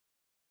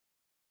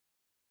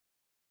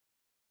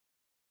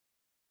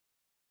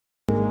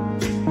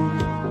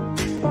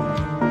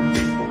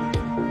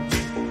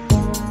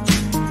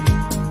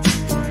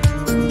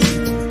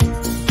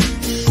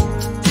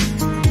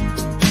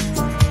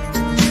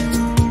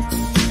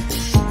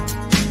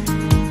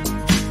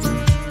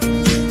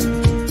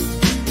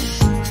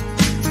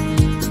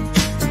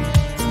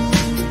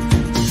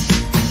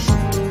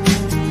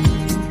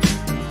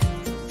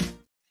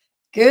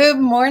Good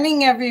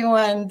morning,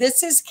 everyone.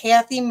 This is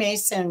Kathy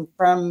Mason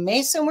from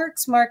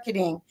MasonWorks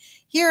Marketing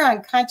here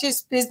on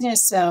Conscious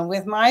Business Zone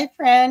with my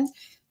friend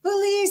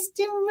Felice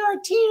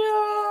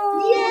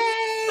DiMartino.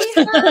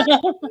 Yay!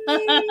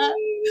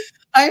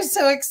 I'm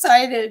so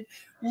excited.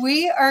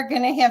 We are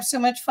going to have so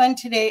much fun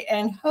today,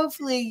 and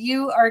hopefully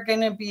you are going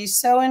to be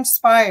so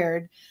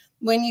inspired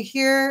when you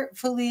hear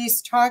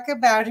Felice talk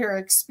about her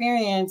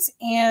experience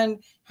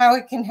and how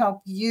it can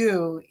help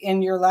you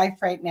in your life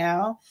right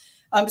now.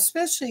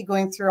 Especially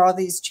going through all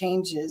these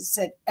changes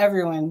that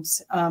everyone's,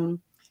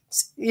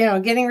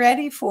 getting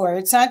ready for.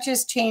 It's not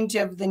just change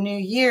of the new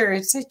year;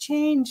 it's a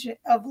change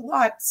of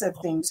lots of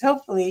things.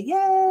 Hopefully,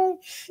 yay!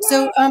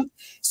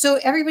 So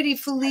everybody,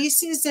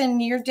 Felice is a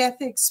near-death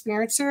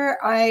experiencer.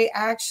 I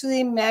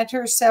actually met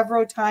her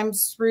several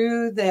times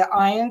through the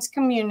Ions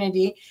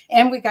community,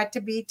 and we got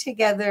to be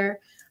together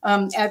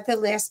at the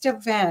last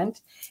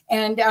event.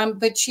 And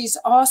but she's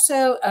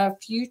also a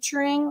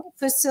Futuring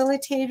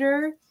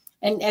Facilitator,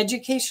 an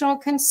educational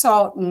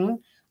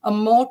consultant, a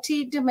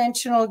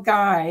multidimensional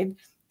guide,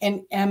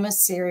 an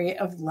emissary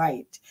of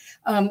light.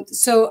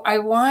 So I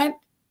want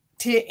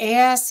to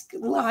ask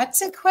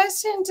lots of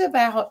questions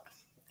about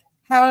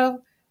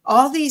how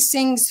all these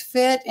things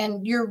fit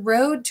and your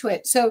road to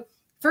it. So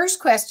first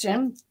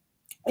question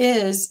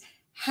is,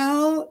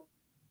 how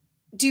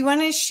do you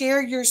want to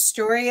share your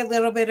story a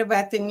little bit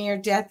about the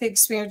near-death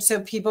experience so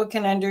people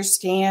can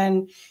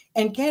understand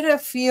and get a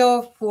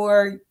feel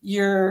for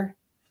your...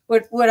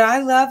 What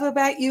I love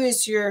about you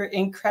is your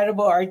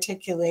incredible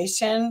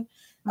articulation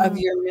of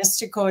your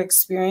mystical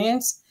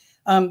experience,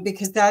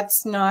 because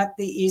that's not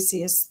the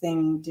easiest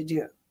thing to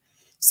do.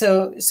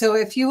 So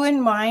if you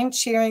wouldn't mind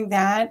sharing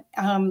that,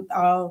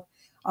 I'll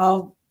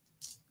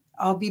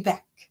be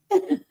back.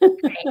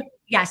 Great.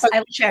 Yes, I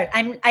will share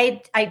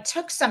it. I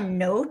took some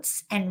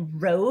notes and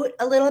wrote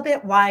a little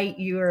bit while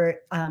you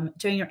were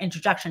doing your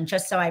introduction,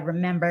 just so I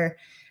remember,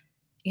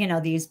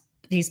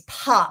 these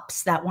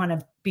pops that want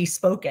to be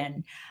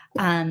spoken.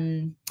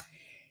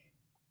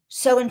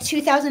 So in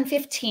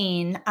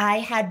 2015, I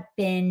had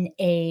been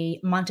a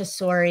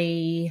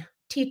Montessori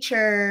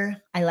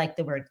teacher. I like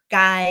the word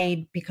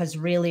guide because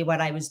really what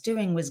I was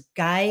doing was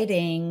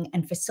guiding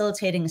and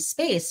facilitating a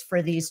space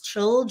for these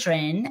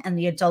children and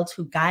the adults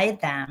who guide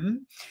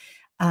them,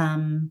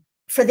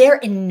 for their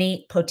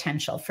innate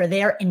potential, for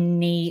their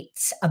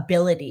innate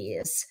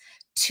abilities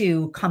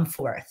to come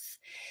forth.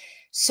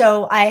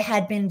 So I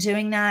had been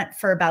doing that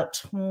for about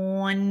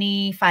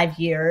 25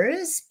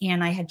 years,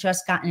 and I had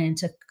just gotten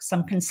into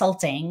some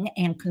consulting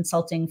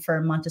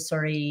for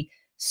Montessori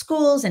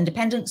schools,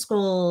 independent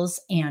schools,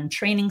 and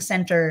training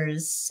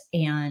centers,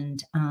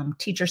 and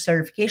teacher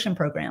certification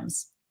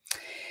programs.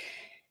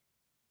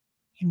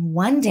 And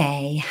one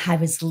day I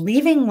was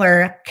leaving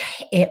work.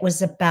 It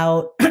was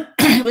about,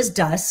 it was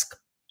dusk,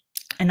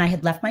 and I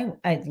had left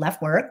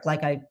work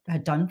like I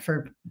had done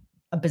for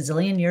a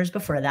bazillion years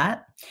before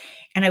that.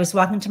 And I was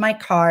walking to my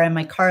car, and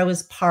my car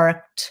was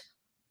parked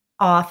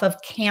off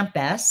of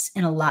campus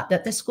in a lot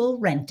that the school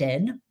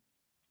rented.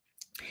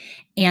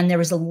 And there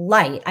was a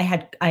light. I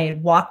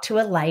had walked to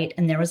a light,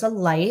 and there was a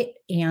light,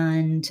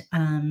 and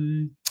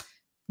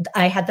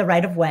I had the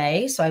right of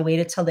way. So I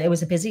waited till it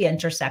was a busy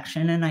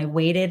intersection, and I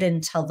waited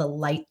until the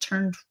light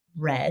turned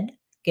red,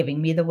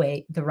 giving me the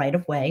right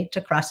of way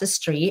to cross the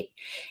street.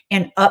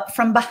 And up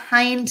from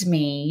behind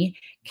me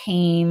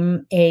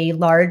came a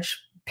large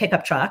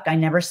pickup truck. I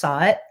never saw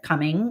it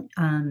coming.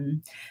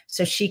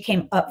 So she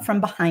came up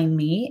from behind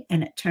me,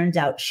 and it turned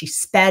out she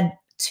sped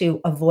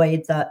to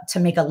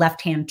make a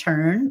left-hand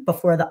turn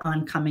before the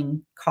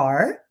oncoming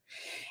car.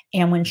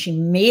 And when she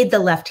made the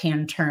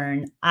left-hand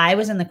turn, I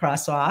was in the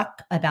crosswalk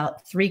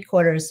about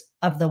 3/4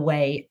 of the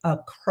way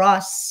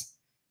across,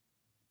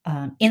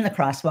 in the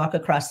crosswalk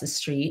across the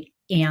street.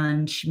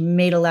 And she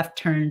made a left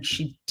turn.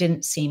 She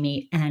didn't see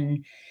me,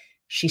 and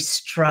she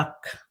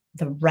struck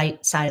the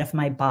right side of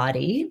my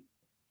body.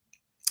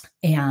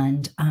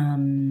 And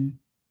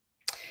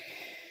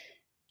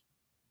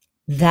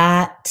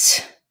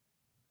that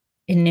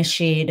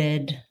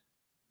initiated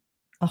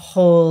a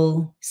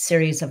whole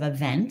series of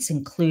events,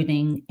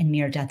 including a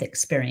near-death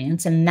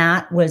experience. And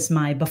that was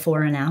my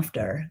before and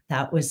after.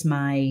 That was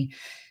my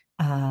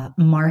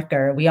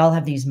marker. We all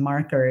have these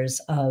markers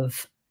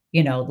of,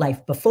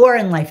 life before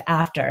and life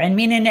after. I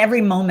mean, in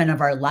every moment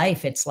of our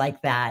life, it's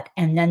like that.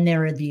 And then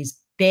there are these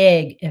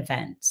big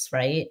events,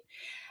 right?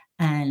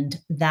 And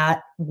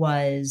that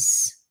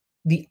was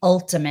the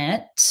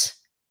ultimate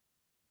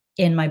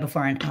in my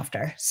before and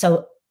after.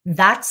 So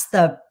that's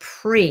the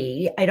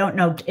pre. I don't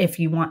know if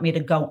you want me to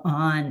go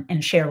on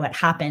and share what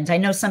happened. I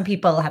know some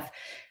people have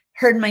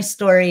heard my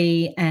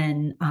story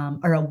and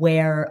are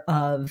aware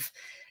of,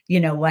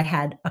 what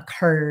had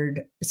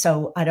occurred.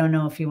 So I don't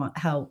know if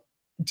how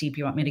deep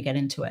you want me to get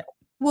into it.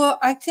 Well,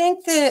 I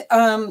think that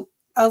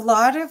a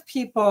lot of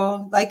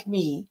people like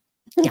me,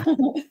 yeah.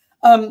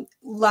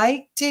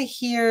 Like to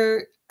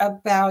hear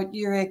about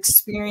your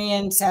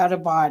experience out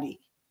of body.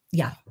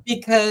 Yeah.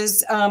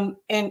 Because,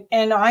 and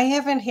I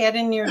haven't had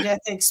a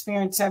near-death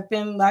experience. I've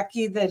been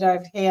lucky that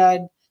I've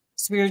had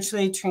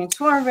spiritually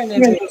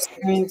transformative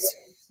experience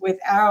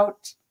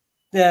without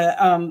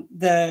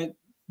the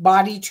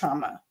body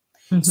trauma.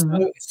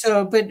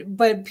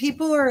 But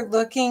people are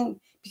looking,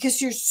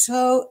 because you're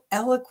so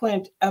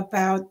eloquent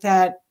about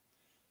that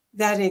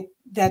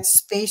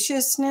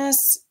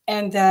spaciousness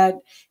and that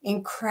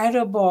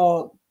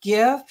incredible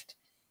gift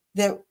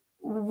that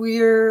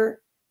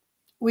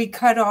we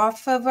cut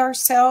off of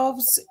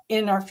ourselves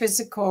in our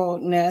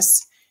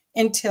physicalness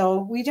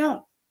until we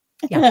don't.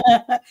 Yeah.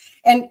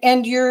 and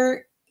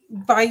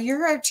by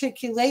your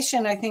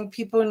articulation, I think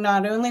people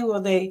not only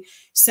will they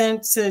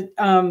sense that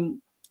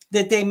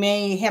that they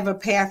may have a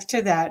path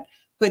to that,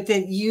 but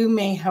that you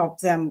may help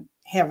them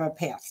have a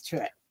path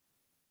to it.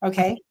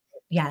 Okay.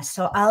 Yeah,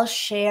 so I'll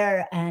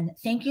share, and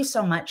thank you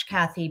so much,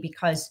 Kathy,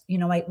 because, you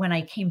know, when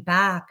I came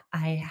back,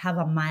 I have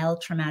a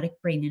mild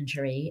traumatic brain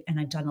injury, and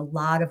I've done a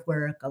lot of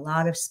work, a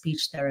lot of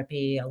speech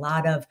therapy, a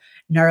lot of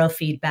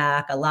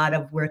neurofeedback, a lot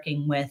of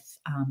working with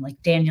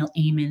like Daniel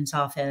Amen's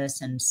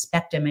office and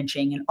SPECT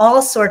imaging and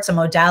all sorts of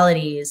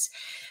modalities.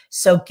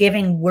 So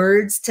giving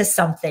words to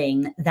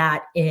something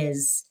that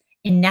is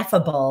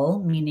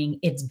ineffable, meaning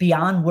it's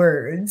beyond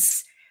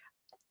words,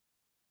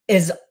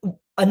 is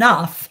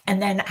enough.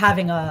 And then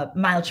having a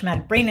mild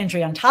traumatic brain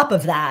injury on top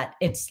of that,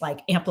 it's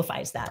like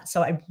amplifies that.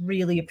 So I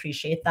really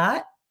appreciate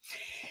that.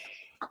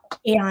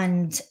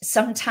 And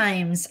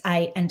sometimes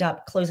I end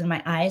up closing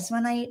my eyes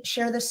when I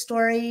share the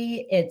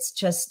story. It's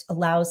just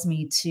allows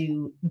me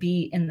to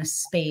be in the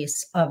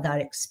space of that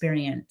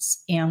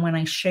experience. And when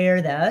I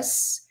share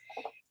this,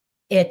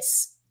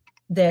 it's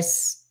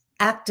this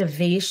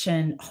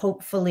activation,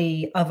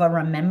 hopefully, of a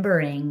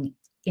remembering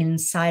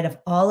inside of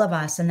all of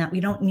us, and that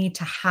you don't need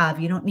to have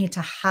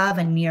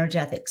a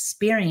near-death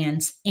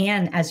experience.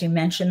 And as you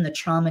mentioned, the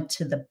trauma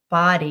to the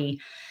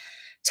body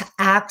to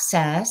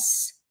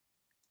access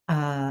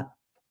a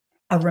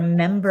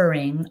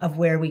remembering of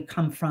where we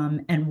come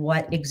from and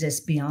what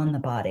exists beyond the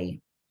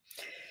body.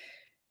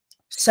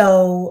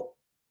 So,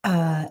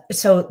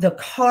 so the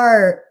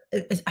car,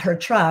 her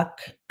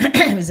truck,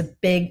 it was a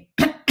big,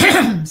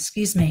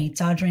 excuse me,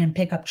 Dodge Ram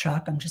pickup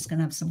truck. I'm just going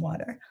to have some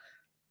water.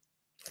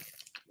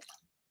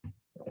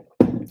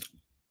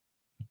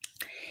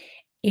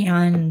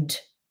 And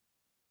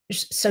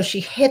so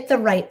she hit the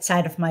right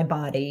side of my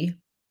body.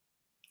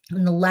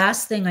 And the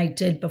last thing I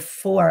did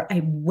before I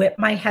whipped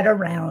my head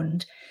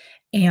around,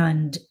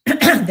 and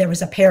there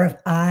was a pair of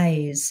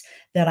eyes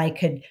that I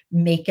could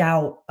make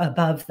out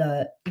above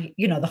the,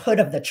 you know, the hood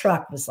of the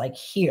truck was like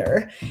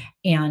here.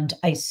 And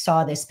I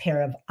saw this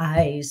pair of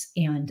eyes,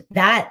 and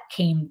that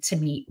came to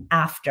me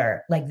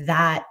after, like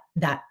that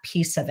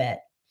piece of it.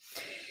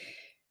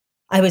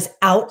 I was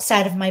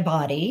outside of my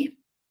body.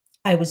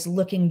 I was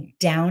looking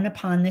down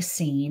upon the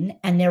scene,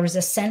 and there was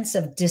a sense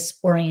of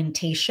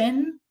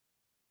disorientation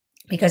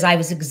because I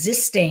was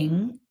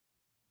existing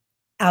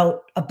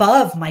out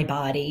above my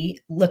body,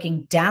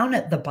 looking down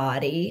at the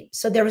body.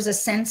 So there was a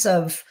sense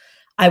of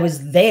I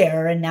was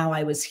there and now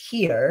I was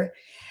here.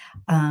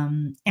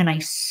 And I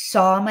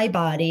saw my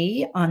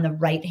body on the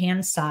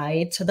right-hand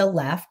side to the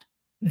left,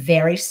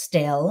 very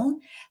still.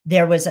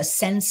 There was a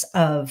sense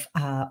of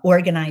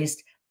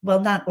organized, well,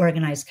 not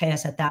organized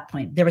chaos at that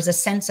point. There was a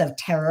sense of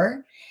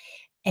terror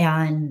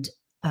and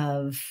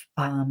of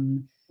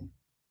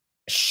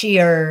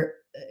sheer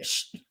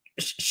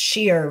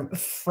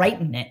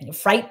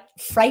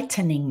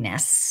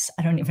frighteningness.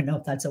 I don't even know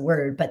if that's a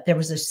word, but there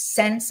was a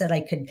sense that I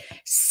could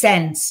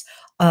sense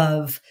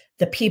of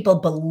the people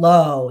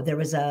below. There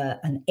was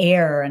an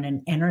air and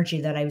an energy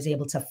that I was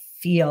able to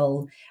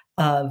feel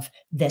of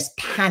this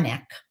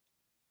panic.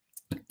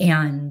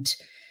 And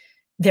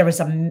there was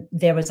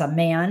a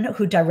man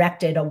who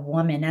directed a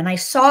woman, and I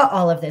saw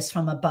all of this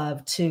from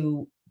above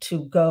to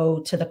go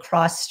to the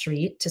cross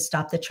street to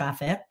stop the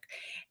traffic.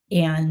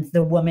 And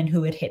the woman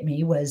who had hit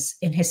me was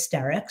in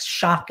hysterics,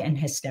 shock and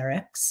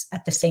hysterics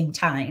at the same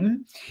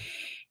time.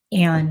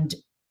 And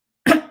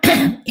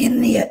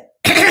in the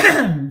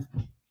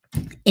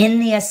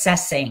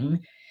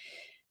assessing,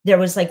 there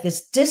was like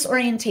this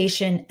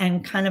disorientation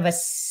and kind of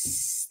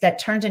that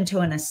turned into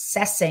an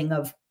assessing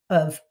of,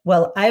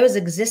 well, I was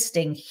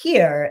existing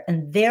here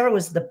and there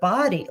was the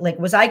body. Like,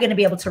 was I going to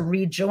be able to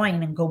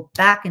rejoin and go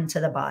back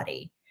into the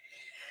body?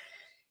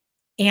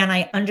 And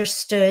I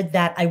understood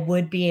that I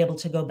would be able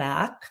to go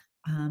back.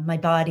 My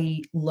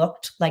body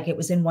looked like it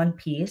was in one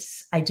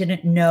piece. I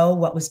didn't know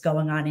what was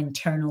going on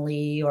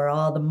internally, or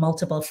all the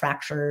multiple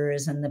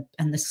fractures and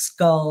the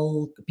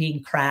skull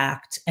being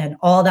cracked and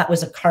all that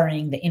was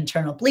occurring, the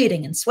internal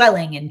bleeding and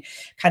swelling and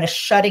kind of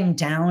shutting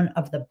down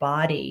of the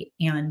body.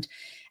 And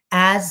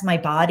as my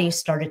body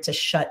started to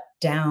shut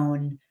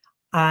down,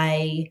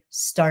 I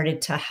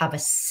started to have a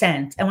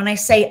sense. And when I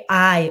say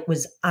it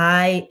was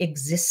I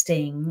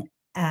existing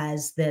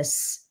as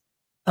this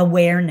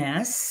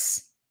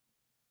awareness,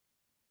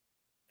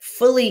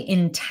 fully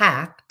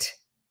intact,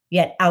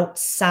 yet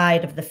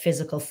outside of the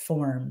physical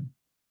form.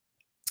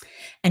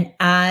 And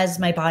as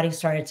my body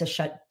started to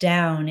shut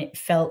down, it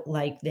felt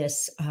like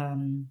this,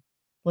 well,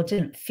 it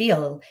didn't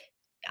feel,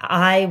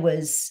 I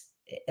was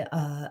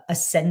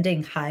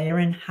ascending higher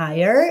and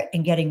higher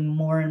and getting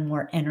more and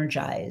more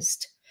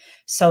energized.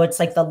 So it's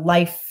like the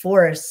life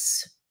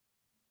force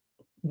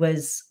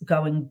was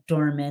going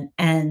dormant,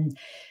 and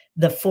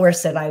the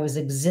force that I was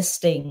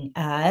existing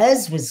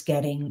as was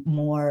getting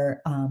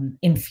more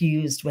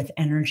infused with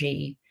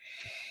energy.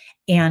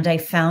 And I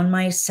found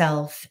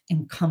myself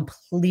in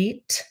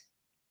complete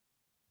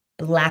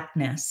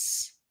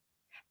blackness.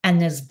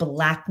 And this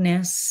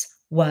blackness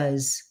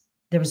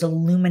there was a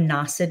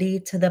luminosity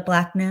to the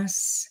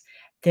blackness.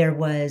 There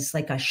was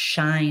like a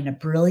shine, a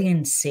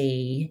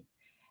brilliancy,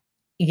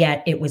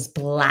 yet it was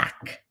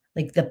black,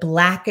 like the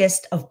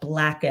blackest of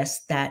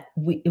blackest that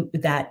we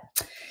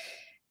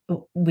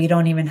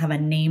don't even have a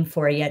name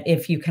for it yet.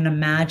 If you can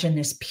imagine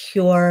this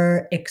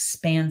pure,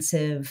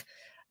 expansive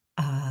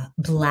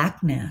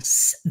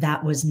blackness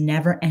that was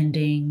never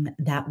ending,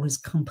 that was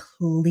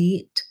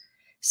complete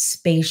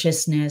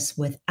spaciousness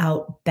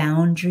without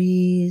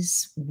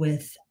boundaries,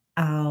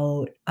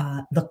 without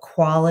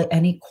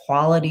any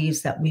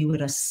qualities that we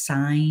would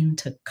assign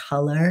to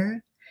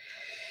color.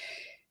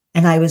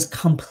 And I was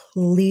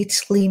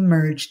completely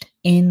merged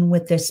in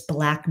with this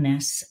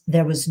blackness.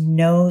 There was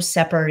no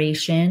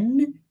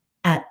separation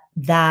at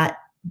that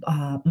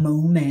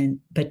moment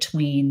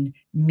between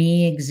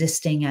me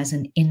existing as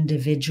an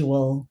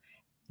individual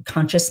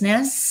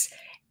consciousness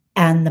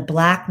and the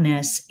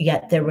blackness,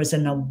 yet there was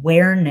an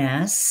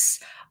awareness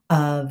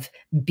of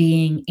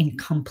being in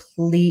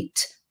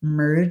complete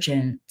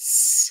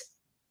mergence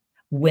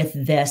with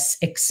this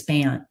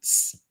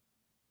expanse.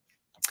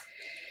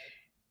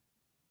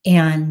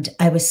 And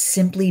I was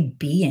simply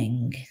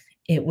being.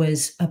 It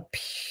was a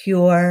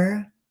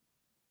pure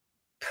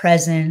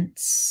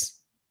presence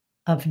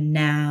of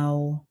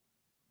now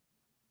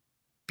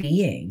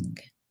being.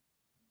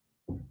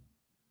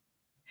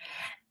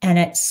 And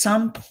at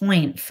some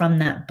point from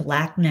that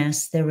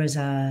blackness, there was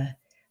a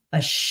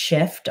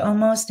shift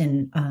almost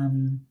in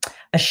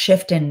a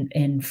shift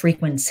in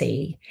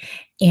frequency.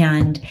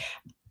 And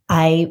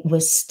I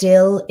was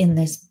still in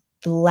this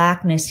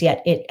blackness,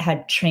 yet it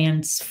had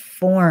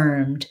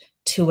transformed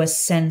to a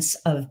sense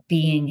of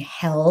being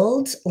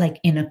held like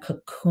in a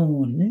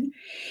cocoon.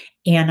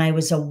 And I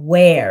was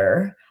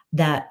aware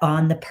that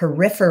on the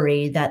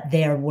periphery that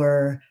there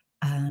were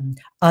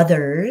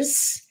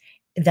others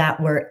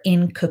that were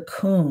in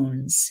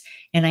cocoons.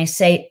 And I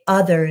say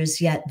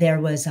others, yet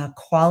there was a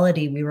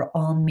quality. We were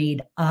all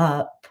made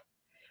up.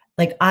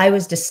 Like I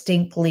was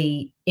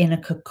distinctly in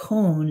a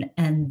cocoon,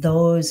 and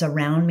those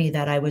around me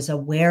that I was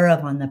aware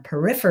of on the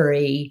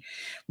periphery,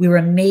 we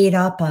were made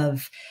up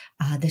of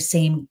the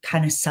same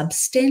kind of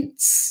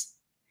substance.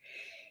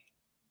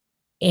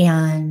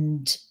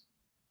 And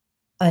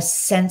a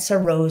sense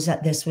arose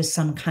that this was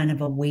some kind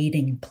of a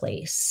waiting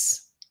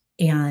place.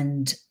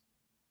 And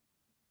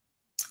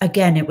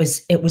again, it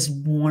was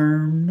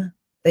warm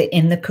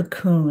in the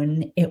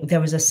cocoon. There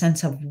was a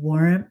sense of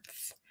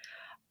warmth,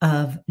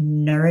 of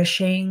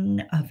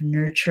nourishing, of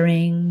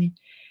nurturing.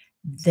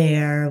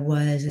 There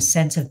was a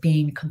sense of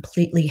being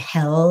completely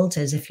held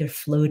as if you're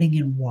floating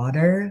in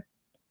water.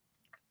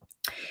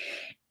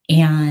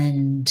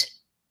 And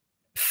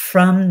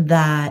from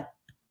that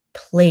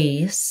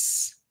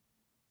place,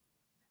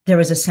 there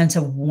was a sense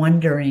of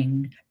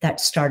wondering that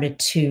started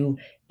to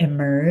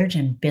emerge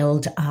and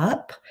build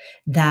up,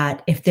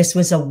 that if this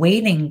was a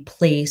waiting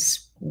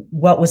place,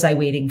 what was I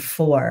waiting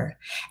for?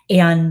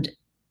 And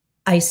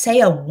I say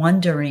a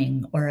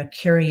wondering or a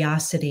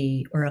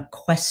curiosity or a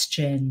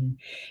question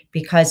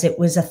because it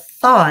was a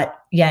thought,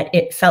 yet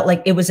it felt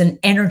like it was an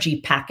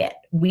energy packet.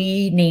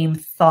 We name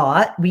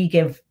thought, we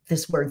give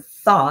this word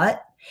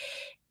thought,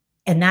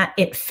 and that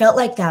it felt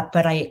like that,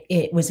 but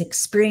it was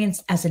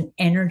experienced as an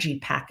energy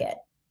packet.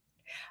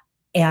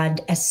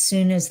 And as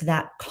soon as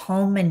that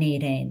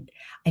culminated,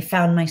 I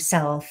found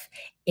myself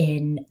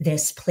in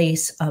this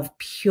place of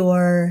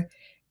pure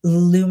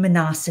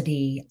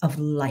luminosity of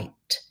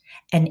light.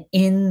 And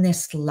in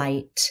this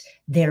light,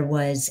 there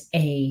was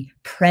a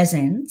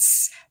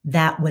presence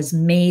that was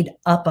made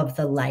up of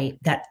the light,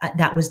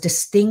 that was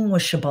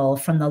distinguishable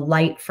from the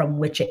light from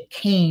which it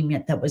came,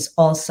 yet that was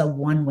also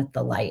one with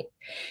the light.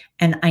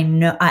 And I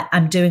know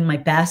I'm doing my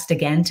best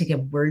again to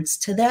give words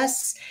to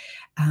this,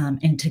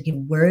 and to give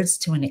words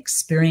to an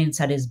experience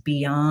that is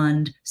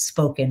beyond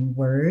spoken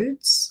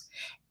words.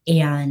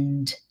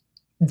 And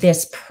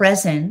this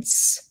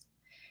presence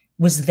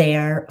was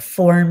there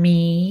for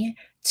me,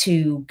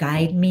 to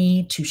guide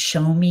me, to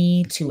show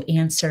me, to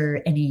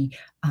answer any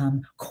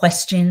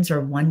questions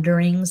or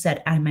wonderings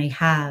that I may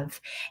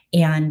have.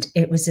 And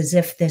it was as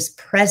if this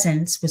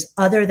presence was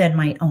other than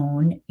my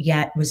own,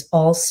 yet was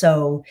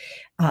also,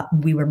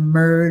 we were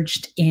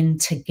merged in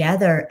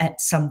together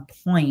at some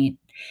point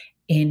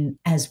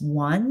as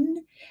one.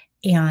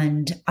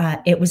 And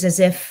it was as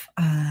if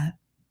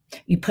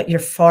you put your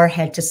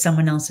forehead to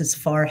someone else's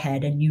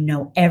forehead and you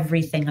know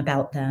everything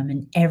about them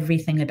and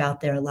everything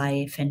about their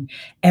life and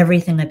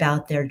everything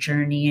about their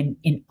journey, and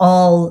in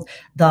all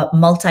the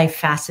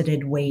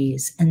multifaceted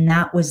ways. And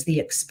that was the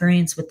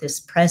experience with this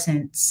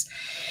presence.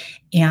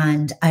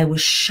 And I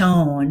was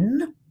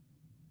shown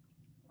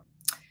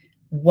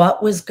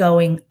what was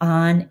going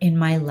on in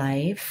my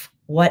life,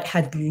 what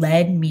had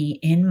led me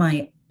in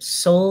my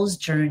soul's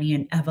journey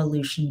and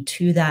evolution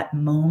to that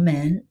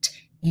moment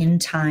in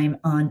time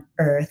on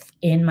earth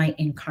in my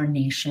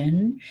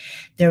incarnation.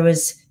 There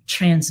was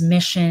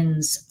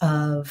transmissions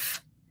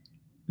of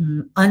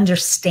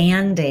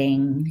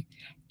understanding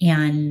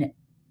and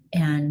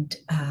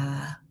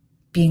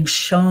being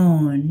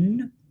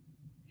shown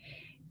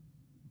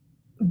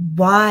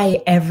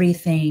why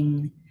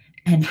everything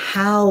and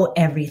how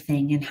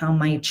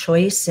my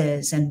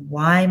choices and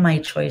why my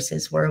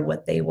choices were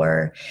what they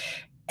were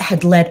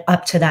had led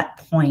up to that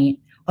point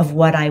of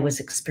what I was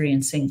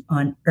experiencing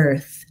on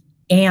earth,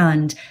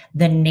 and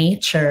the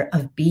nature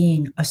of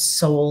being a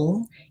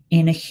soul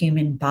in a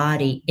human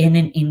body in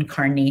an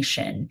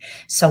incarnation.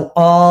 So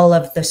all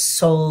of the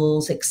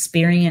soul's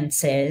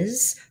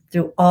experiences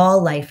through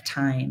all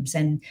lifetimes,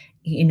 and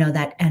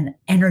that an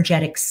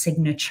energetic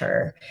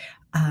signature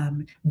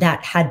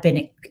that had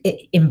been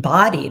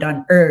embodied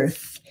on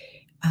earth,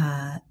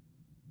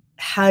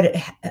 how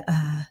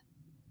to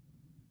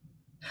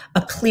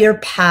a clear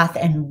path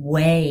and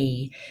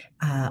way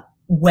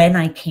when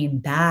I came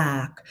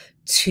back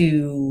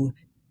to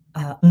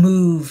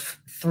move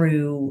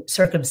through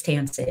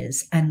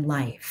circumstances and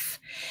life.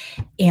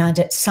 And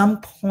at some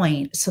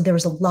point, so there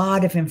was a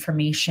lot of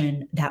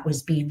information that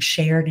was being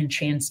shared and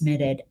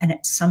transmitted. And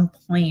at some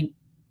point,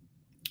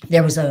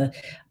 there was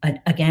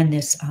again,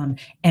 this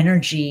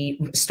energy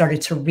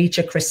started to reach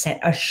a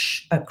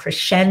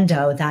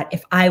crescendo that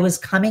if I was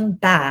coming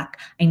back,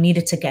 I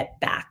needed to get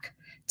back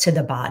to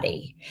the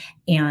body.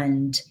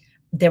 And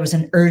there was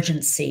an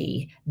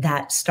urgency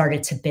that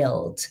started to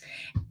build.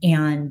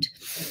 And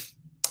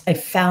I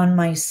found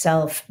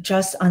myself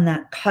just on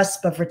that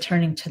cusp of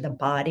returning to the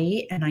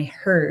body. And I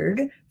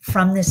heard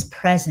from this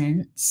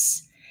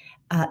presence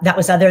that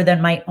was other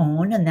than my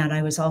own and that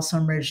I was also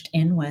merged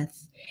in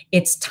with,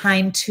 it's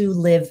time to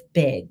live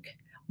big.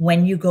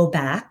 When you go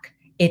back,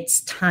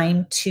 it's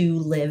time to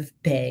live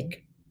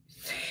big.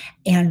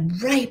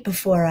 And right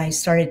before I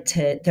started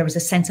there was a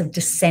sense of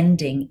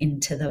descending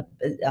into the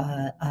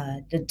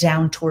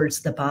down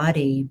towards the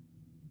body.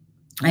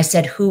 I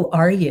said, "Who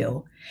are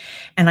you?"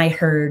 And I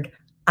heard,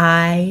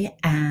 "I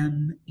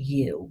am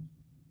you."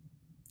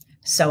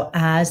 So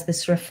as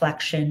this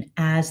reflection,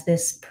 as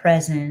this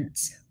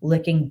presence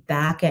looking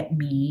back at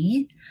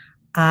me,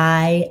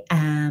 I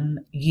am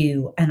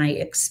you. And I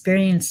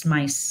experienced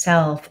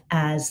myself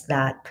as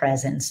that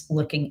presence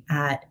looking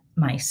at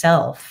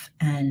myself.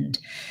 And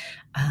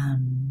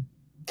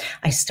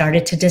I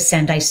started to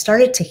descend. I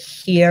started to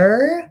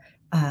hear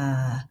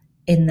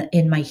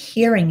in my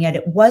hearing, yet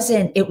it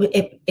wasn't,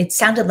 it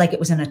sounded like it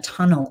was in a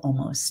tunnel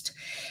almost.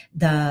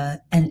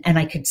 And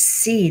I could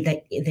see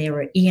that there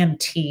were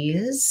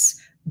EMTs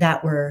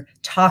that were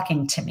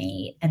talking to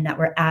me and that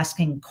were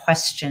asking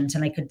questions.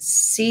 And I could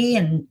see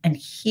and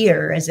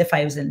hear, as if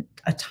I was in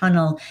a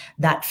tunnel,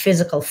 that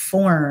physical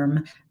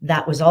form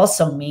that was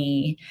also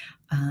me,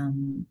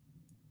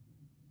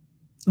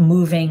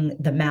 moving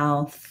the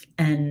mouth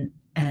and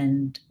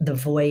the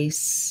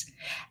voice.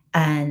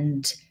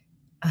 And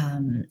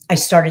I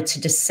started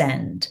to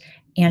descend.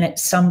 And at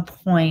some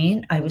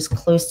point I was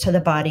close to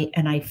the body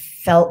and I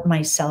felt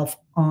myself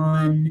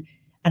and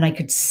I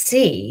could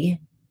see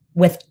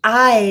with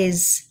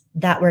eyes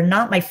that were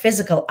not my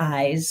physical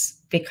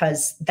eyes,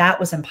 because that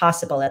was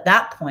impossible. At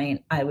that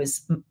point,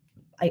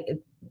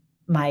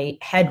 my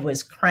head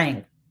was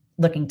cranked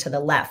looking to the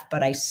left,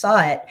 but I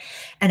saw it.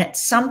 And at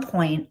some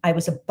point I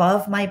was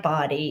above my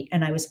body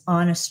and I was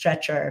on a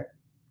stretcher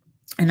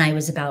and I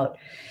was about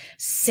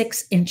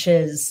 6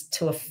 inches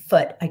to a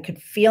foot. I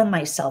could feel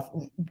myself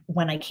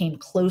when I came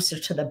closer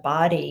to the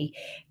body.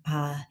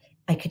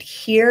 I could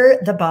hear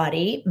the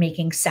body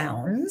making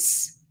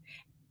sounds,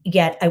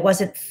 yet I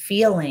wasn't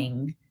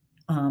feeling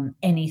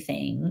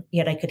anything,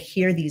 yet I could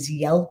hear these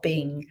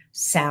yelping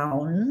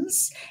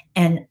sounds.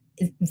 And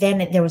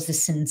then there was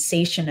this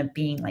sensation of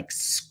being like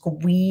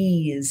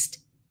squeezed,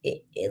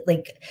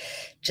 like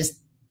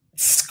just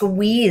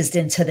squeezed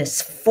into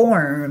this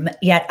form,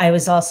 yet I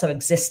was also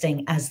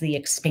existing as the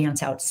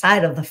expanse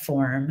outside of the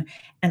form.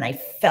 And I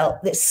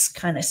felt this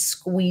kind of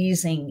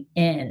squeezing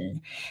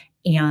in.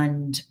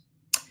 And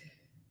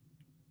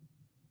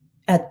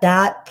at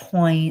that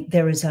point,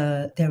 there was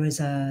a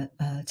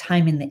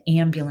time in the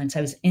ambulance.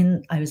 I was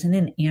in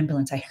an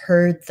ambulance. I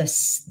heard the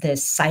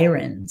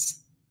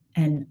sirens,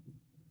 and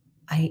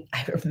I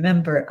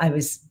remember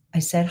I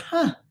said,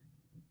 "Huh,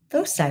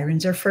 those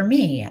sirens are for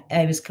me."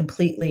 I was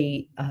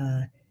completely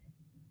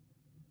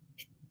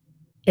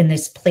in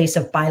this place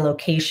of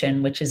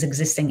bilocation, which is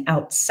existing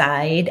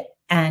outside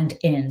and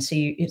in.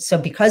 So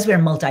because we're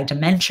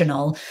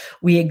multidimensional,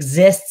 we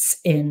exist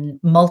in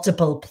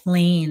multiple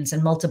planes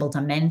and multiple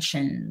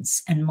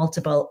dimensions and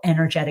multiple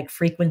energetic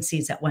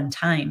frequencies at one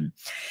time.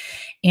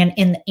 And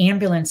in the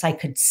ambulance, I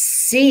could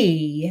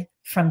see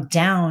from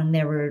down,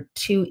 there were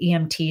 2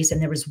 EMTs,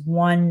 and there was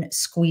one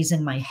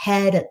squeezing my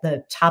head at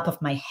the top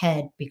of my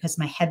head because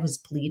my head was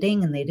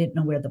bleeding and they didn't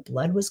know where the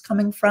blood was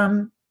coming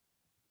from.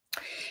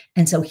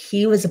 And so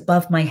he was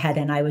above my head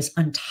and I was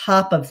on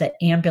top of the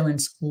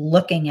ambulance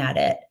looking at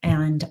it.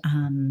 And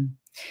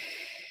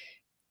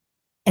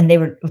they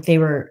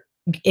were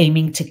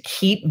aiming to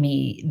keep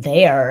me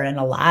there and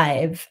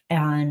alive.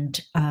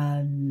 And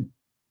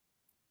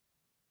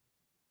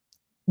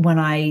when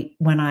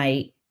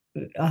I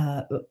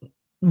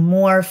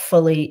more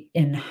fully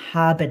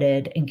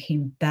inhabited and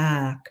came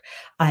back,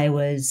 I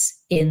was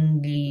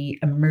in the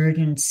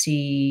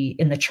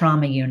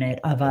trauma unit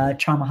of a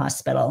trauma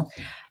hospital.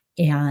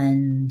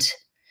 And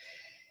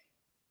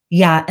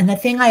yeah, and the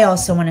thing I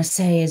also want to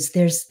say is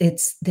there's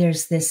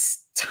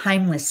this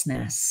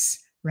timelessness,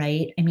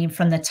 right? I mean,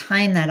 from the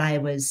time that I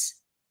was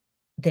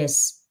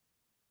this,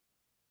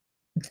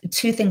 a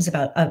few things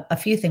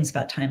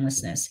about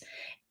timelessness.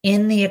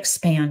 In the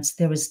expanse,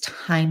 there was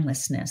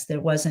timelessness.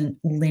 There wasn't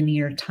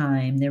linear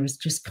time. There was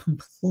just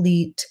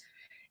complete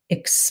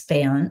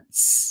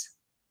expanse.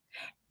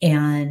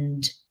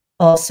 And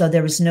also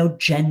there was no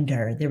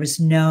gender. There was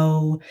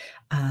no,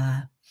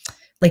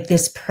 like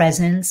this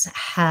presence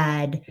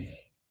had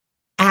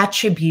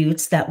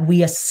attributes that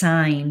we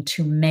assign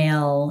to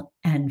male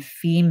and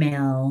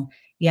female,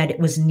 yet it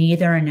was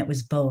neither and it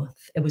was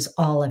both. It was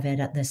all of it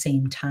at the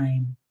same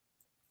time.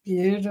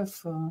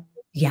 Beautiful.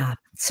 Yeah.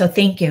 So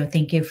thank you.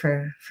 Thank you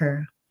for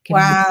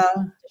giving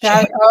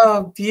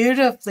that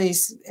beautifully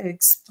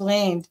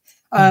explained.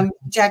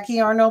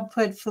 Jackie Arnold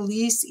put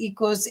Felice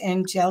equals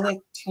angelic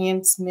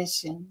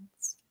transmissions.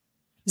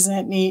 Isn't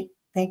that neat?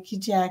 Thank you,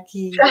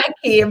 Jackie.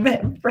 Jackie,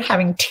 for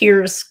having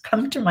tears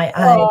come to my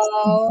eyes.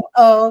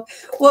 Oh,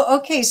 well,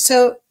 okay.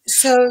 So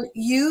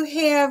you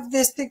have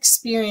this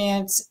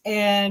experience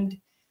and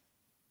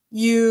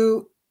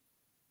you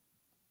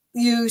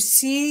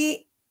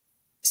see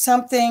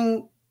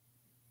something,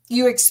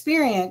 you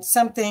experience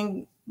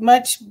something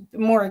much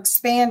more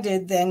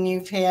expanded than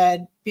you've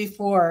had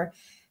before.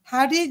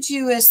 How did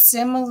you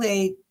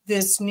assimilate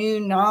this new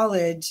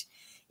knowledge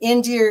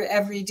into your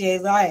everyday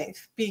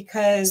life?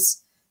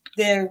 Because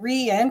the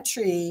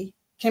re-entry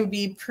can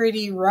be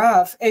pretty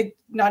rough.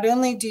 Not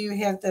only do you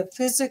have the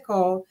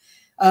physical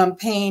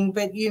pain,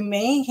 but you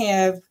may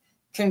have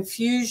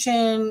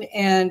confusion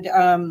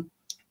and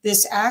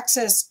this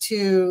access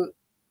to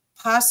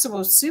possible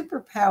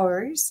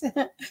superpowers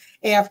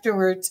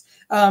afterwards.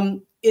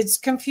 It's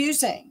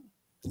confusing.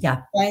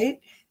 Yeah. Right.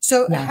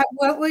 So yeah.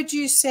 What would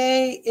you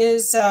say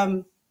is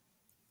the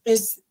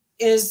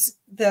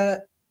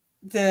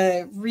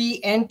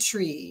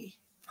re-entry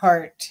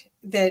part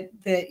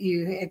that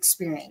you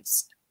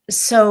experienced?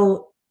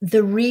 So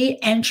the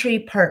re-entry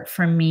part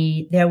for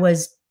me, there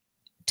was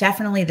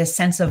definitely the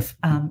sense of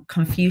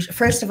confusion.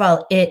 First of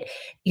all,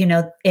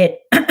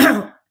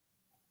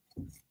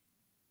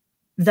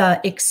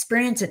 the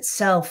experience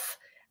itself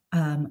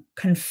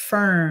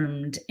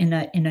confirmed in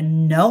a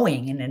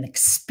knowing, in an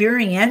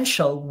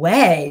experiential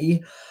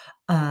way,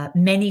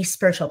 many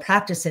spiritual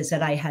practices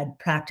that I had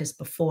practiced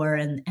before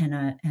and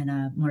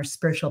a more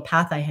spiritual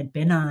path I had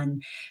been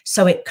on.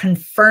 So it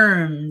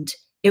confirmed,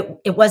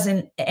 it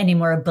wasn't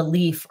anymore a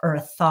belief or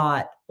a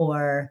thought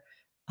or,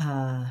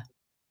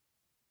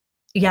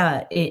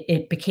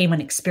 it became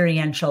an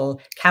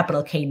experiential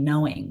capital K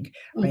knowing,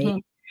 right?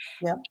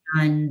 Mm-hmm. Yeah.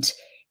 And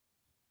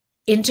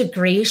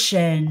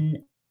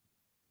integration,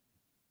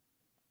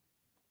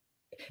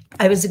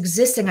 I was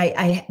existing.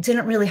 I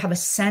didn't really have a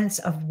sense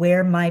of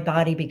where my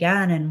body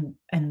began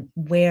and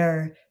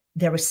where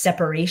there was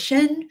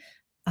separation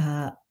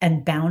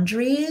and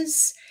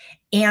boundaries.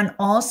 And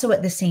also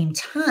at the same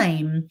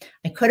time,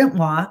 I couldn't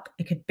walk.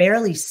 I could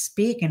barely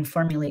speak and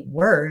formulate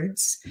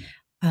words.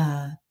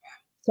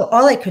 So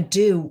all I could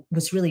do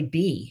was really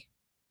be.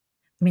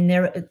 I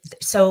mean,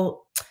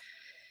 so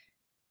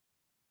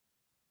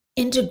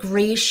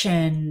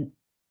integration,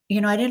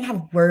 I didn't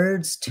have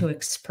words to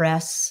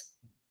express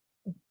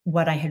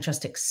what I had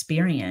just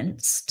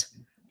experienced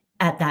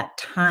at that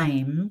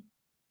time.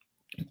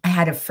 I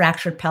had a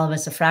fractured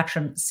pelvis, a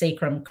fractured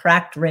sacrum,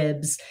 cracked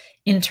ribs,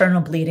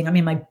 internal bleeding. I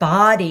mean, my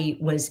body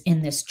was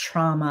in this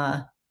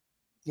trauma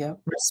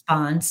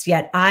response,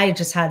 yet I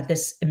just had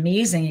this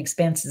amazing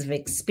expansive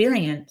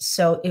experience.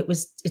 So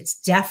it's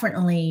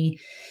definitely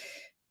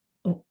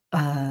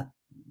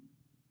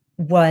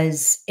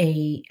was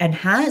and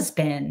has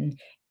been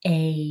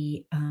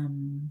a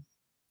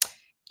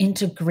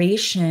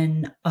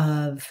integration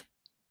of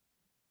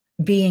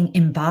being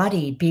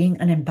embodied, being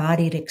an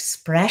embodied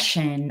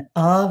expression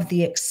of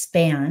the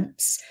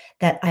expanse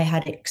that I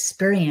had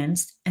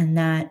experienced and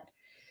that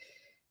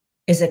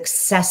is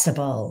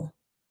accessible.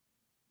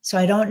 So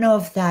I don't know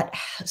if that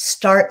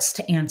starts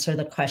to answer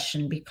the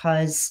question,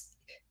 because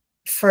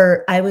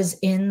I was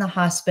in the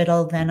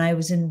hospital, then I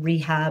was in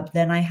rehab,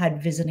 then I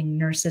had visiting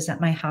nurses at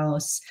my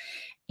house.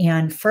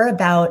 And for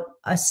about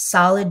a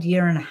solid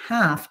year and a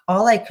half,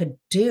 all I could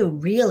do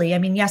really, I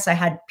mean, yes, I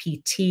had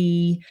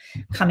PT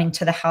coming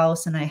to the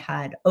house and I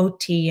had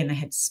OT and I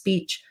had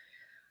speech.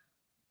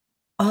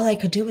 All I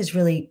could do was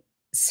really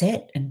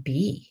sit and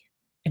be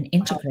and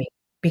integrate,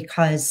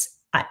 because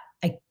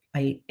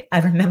I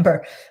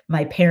remember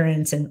my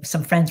parents and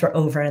some friends were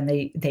over, and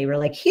they were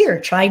like, here,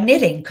 try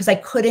knitting. Because I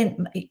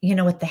couldn't,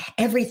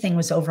 everything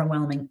was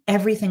overwhelming.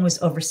 Everything was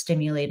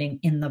overstimulating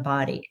in the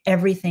body.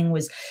 Everything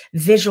was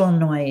visual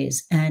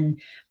noise.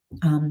 And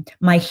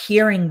my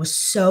hearing was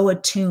so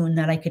attuned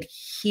that I could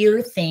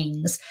hear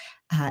things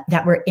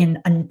that were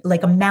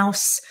like a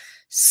mouse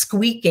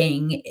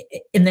squeaking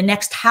in the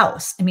next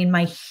house. I mean,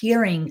 my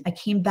hearing, I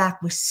came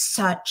back with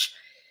such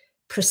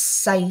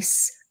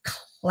precise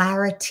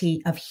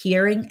clarity of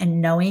hearing and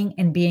knowing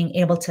and being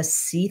able to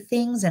see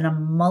things in a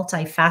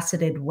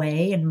multifaceted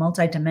way and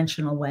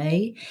multidimensional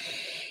way.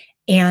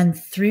 And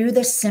through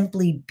the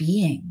simply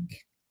being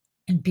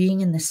and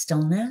being in the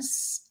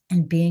stillness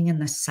and being in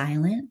the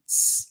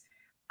silence,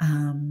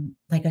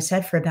 like I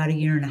said, for about 1.5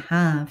 years,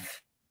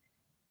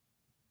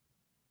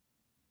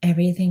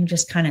 everything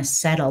just kind of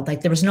settled.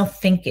 Like there was no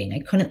thinking. I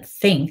couldn't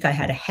think. I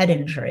had a head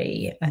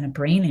injury and a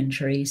brain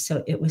injury.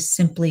 So it was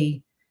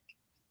simply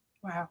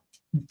wow,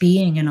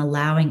 being and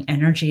allowing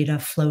energy to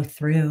flow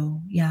through.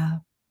 Yeah.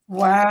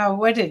 Wow,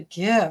 what a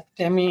gift.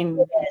 I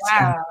mean,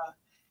 wow.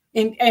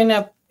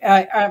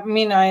 I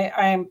mean,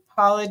 I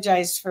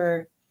apologize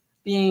for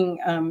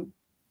being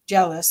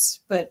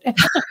jealous, but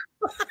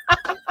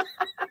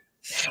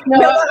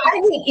no,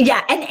 I mean,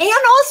 yeah. And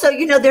also,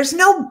 there's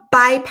no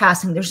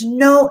bypassing.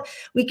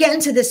 We get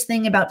into this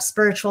thing about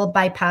spiritual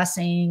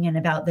bypassing and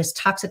about this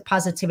toxic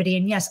positivity.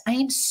 And yes, I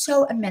am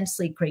so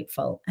immensely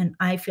grateful. And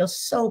I feel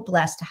so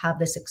blessed to have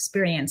this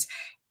experience.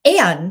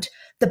 And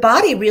the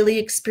body really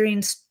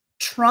experienced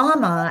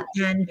trauma.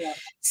 And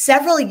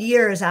several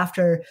years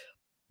after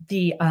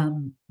the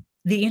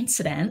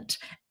incident,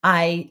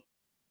 I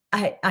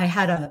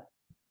had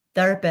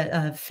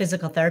a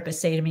physical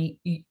therapist say to me,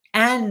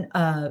 and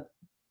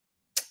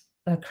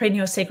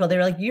craniosacral, they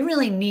were like, you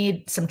really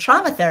need some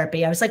trauma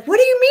therapy. I was like, what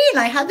do you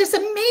mean? I had this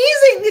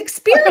amazing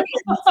experience.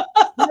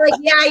 They're like,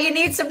 yeah, you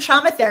need some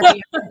trauma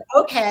therapy. Like,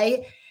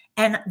 okay.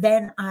 And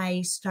then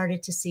I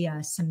started to see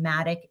a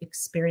somatic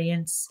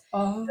experience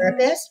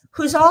therapist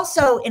who's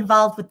also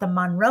involved with the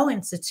Monroe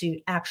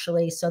Institute,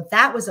 actually. So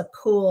that was a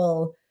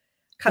cool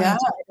coming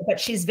together, but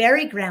she's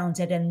very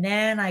grounded. And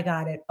then I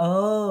got it.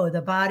 Oh,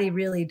 the body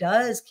really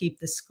does keep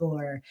the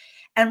score.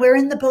 And we're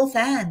in the both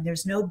end.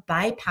 There's no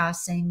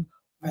bypassing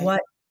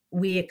what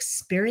we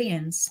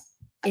experience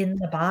in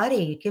the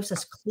body. It gives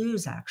us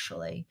clues,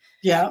 actually.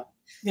 Yeah.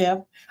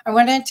 Yeah. I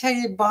want to tell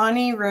you,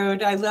 Bonnie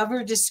wrote, I love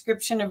her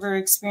description of her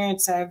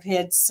experience. I've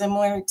had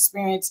similar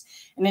experience,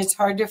 and it's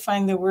hard to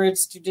find the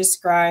words to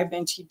describe,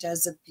 and she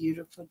does a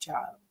beautiful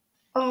job.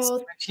 Oh, so I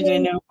want you to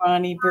know,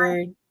 Bonnie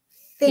Bird.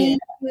 Thank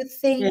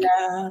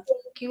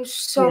you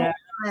so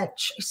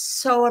much. I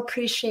so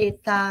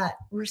appreciate that.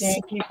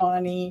 Thank you,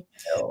 Bonnie.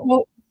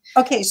 Well,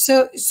 okay,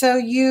 so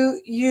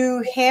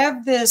you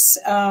have this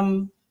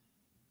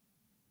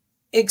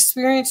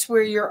experience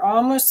where you're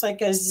almost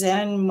like a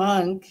Zen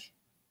monk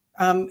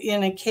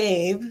in a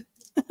cave,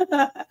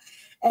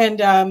 and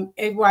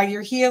while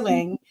you're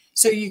healing,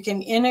 so you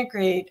can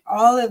integrate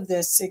all of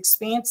this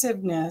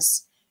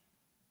expansiveness.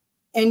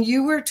 And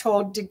you were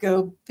told to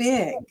go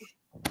big.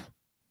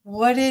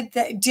 What did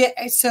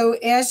that? So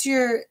as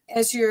you're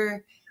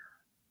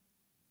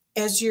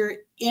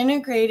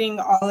integrating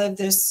all of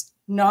this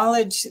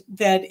knowledge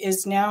that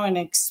is now an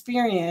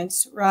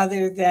experience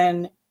rather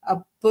than a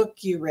book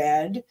you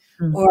read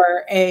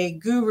or a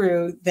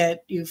guru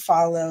that you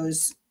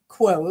follow's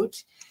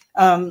quote,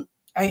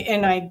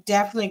 I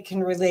definitely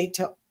can relate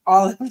to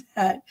all of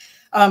that.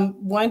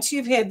 Once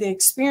you've had the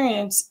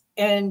experience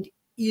and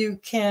you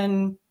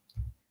can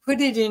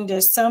put it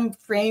into some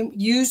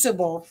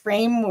usable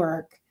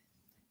framework,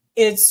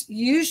 it's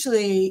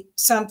usually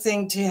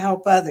something to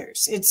help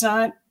others. It's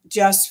not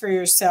just for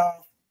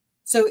yourself.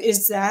 So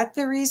is that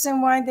the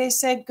reason why they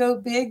said go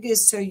big,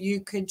 is so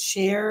you could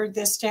share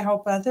this to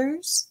help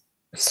others?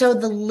 So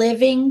the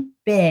living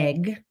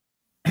big,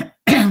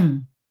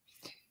 there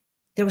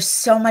was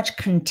so much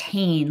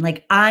contained.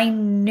 Like I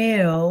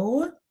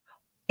knew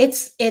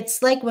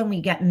it's like when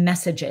we get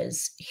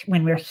messages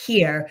when we're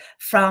here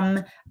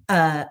from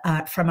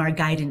our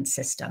guidance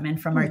system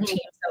and from our teams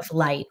of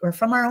light or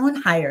from our own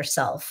higher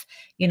self,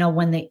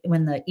 when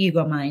the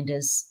ego mind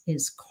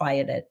is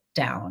quieted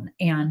down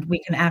and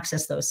we can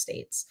access those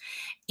states.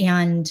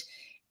 And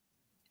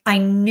I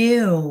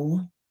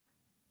knew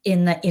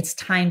in that it's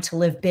time to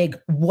live big,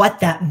 what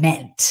that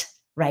meant,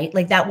 right?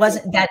 Like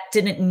that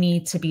didn't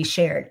need to be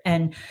shared.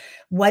 And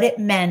what it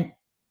meant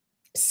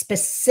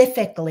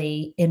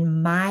specifically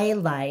in my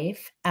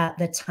life at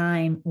the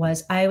time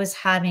was I was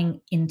having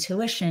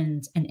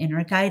intuitions and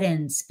inner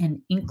guidance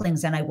and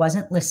inklings, and I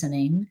wasn't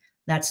listening.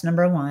 That's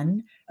number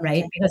one,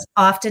 right? Because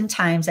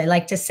oftentimes I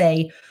like to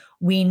say,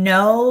 we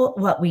know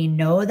what we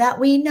know that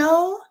we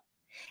know,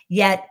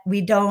 yet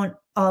we don't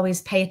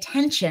always pay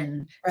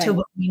attention to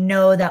what we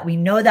know that we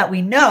know that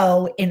we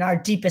know in our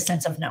deepest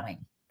sense of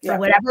knowing for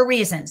whatever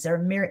reasons.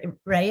 They're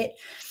right.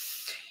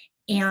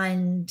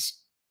 And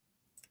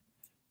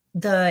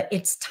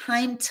it's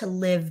time to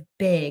live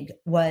big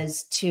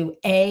was to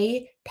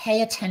pay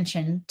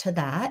attention to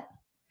that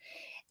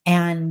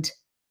and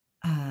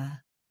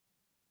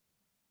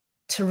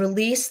to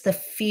release the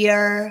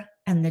fear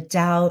and the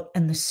doubt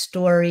and the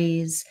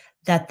stories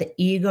that the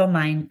ego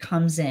mind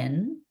comes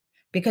in,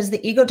 because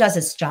the ego does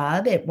its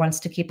job. It wants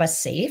to keep us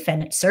safe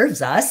and it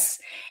serves us.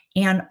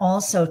 And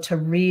also to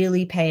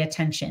really pay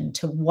attention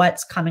to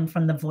what's coming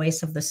from the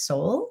voice of the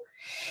soul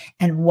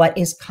and what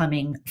is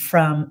coming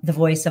from the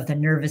voice of the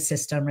nervous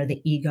system or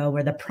the ego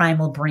or the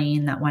primal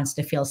brain that wants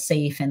to feel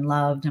safe and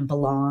loved and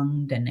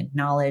belonged and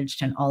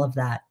acknowledged and all of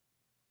that.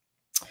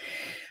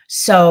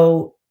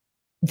 So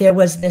there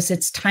was this,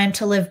 it's time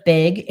to live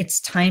big.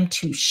 It's time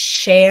to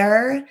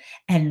share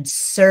and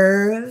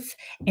serve.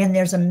 And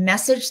there's a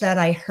message that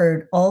I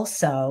heard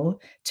also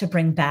to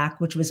bring back,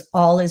 which was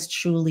all is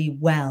truly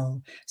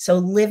well. So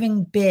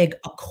living big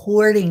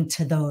according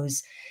to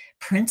those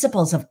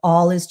principles of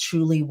all is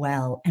truly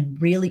well and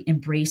really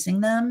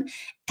embracing them.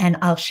 And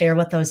I'll share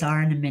what those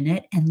are in a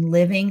minute, and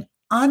living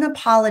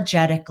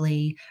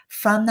unapologetically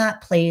from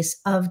that place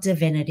of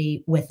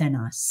divinity within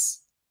us.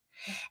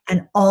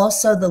 And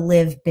also the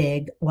live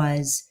big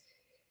was,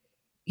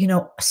 you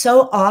know,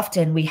 so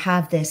often we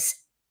have this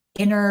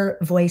inner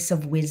voice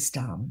of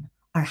wisdom,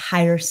 our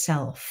higher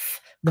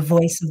self, the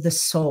voice of the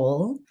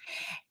soul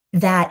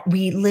that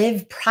we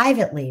live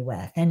privately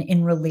with and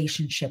in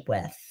relationship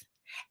with.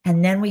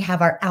 And then we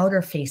have our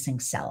outer facing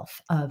self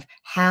of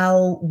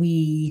how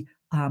we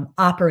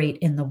operate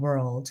in the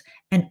world.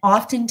 And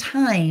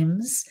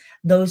oftentimes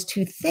those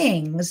two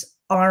things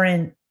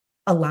aren't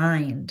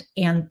aligned.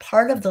 And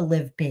part of the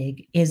live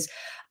big is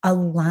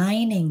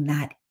aligning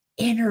that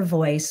inner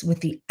voice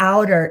with the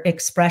outer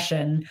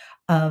expression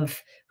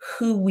of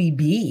who we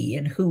be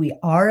and who we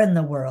are in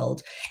the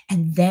world.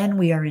 And then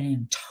we are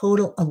in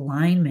total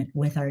alignment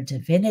with our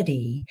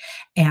divinity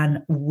and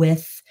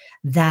with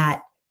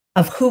that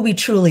of who we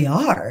truly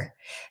are.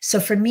 So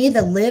for me,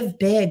 the live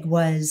big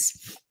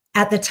was,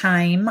 at the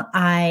time,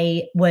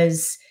 I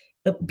was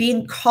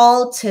being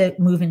called to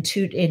move in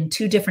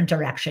two different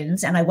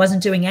directions, and I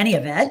wasn't doing any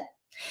of it.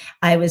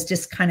 I was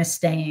just kind of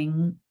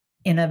staying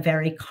in a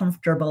very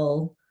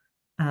comfortable,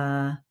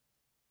 monotonous.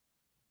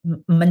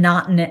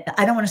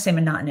 I don't want to say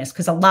monotonous,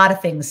 because a lot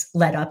of things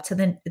led up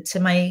to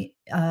my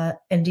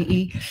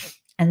NDE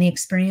and the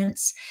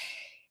experience.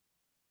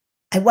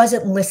 I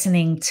wasn't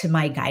listening to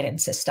my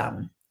guidance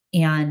system,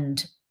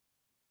 and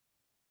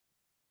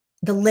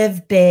the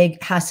live big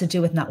has to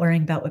do with not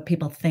worrying about what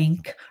people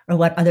think or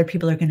what other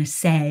people are going to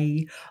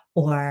say,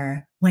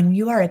 or when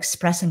you are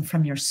expressing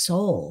from your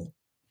soul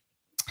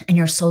and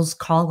your soul's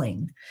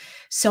calling.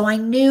 So I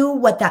knew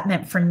what that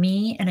meant for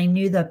me, and I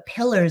knew the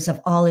pillars of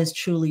all is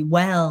truly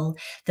well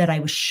that I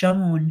was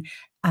shown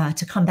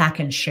to come back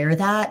and share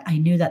that. I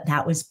knew that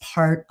that was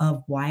part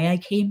of why I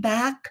came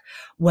back,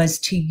 was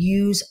to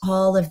use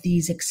all of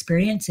these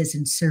experiences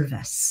in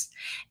service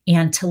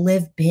and to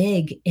live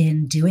big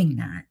in doing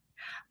that.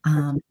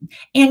 And,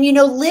 you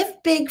know, live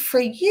big for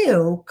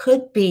you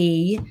could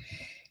be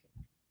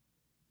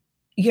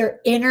your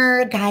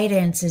inner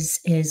guidance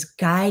is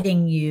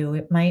guiding you.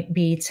 It might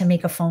be to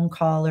make a phone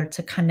call or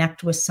to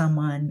connect with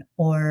someone,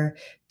 or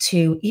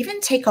to even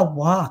take a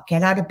walk,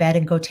 get out of bed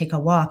and go take a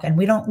walk, and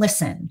we don't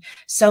listen.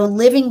 So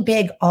living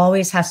big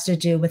always has to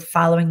do with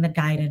following the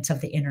guidance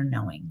of the inner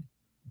knowing.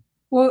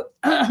 Well,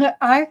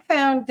 I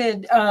found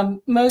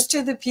that most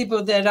of the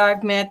people that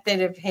I've met that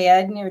have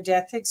had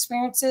near-death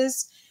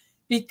experiences,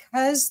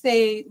 because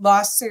they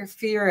lost their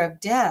fear of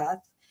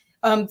death,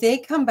 they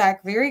come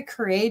back very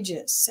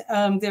courageous.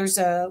 There's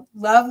a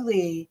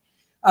lovely,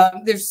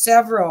 there's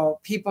several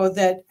people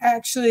that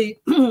actually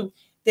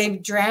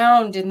they've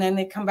drowned and then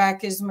they come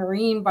back as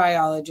marine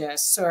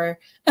biologists, or,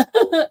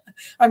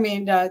 I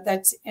mean,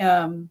 that's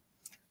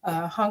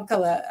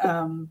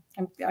Honkala.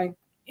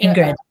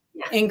 Ingrid.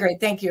 Ingrid,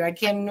 thank you. I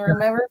can't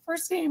remember her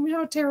first name.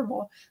 How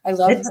terrible. I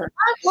love her.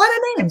 A lot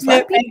of names.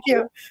 Yeah, thank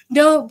you.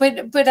 No,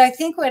 but I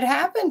think what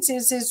happens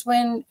is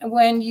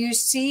when you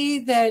see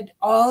that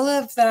all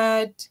of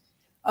that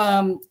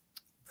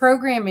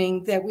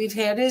programming that we've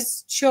had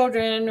as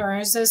children or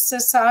as a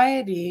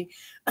society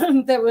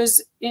that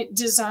was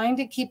designed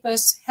to keep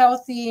us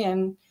healthy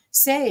and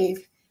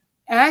safe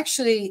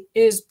actually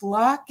is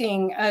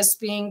blocking us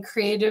being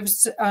creative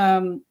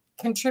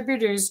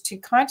contributors to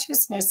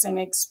consciousness and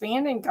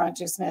expanding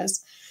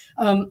consciousness.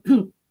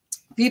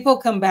 People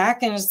come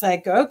back and it's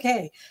like,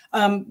 okay.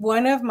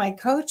 One of my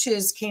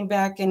coaches came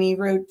back and he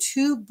wrote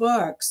 2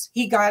 books.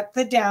 He got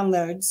the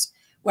downloads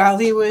while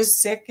he was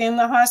sick in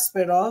the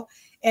hospital,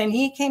 and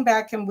he came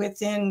back and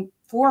within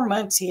 4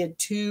 months he had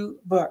 2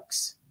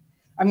 books.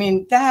 I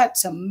mean,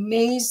 that's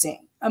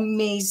amazing.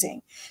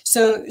 Amazing.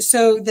 So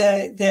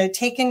the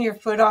taking your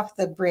foot off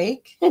the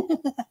brake,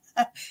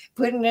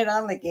 putting it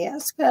on the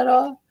gas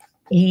pedal.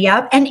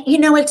 Yep. And, you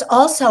know, it's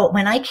also,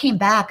 when I came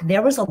back,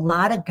 there was a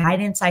lot of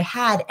guidance I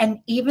had. And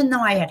even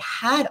though I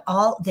had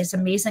all this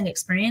amazing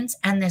experience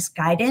and this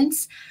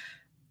guidance,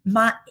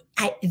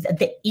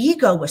 the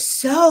ego was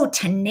so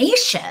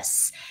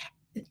tenacious.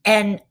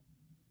 And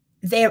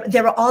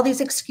there were all these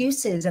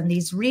excuses and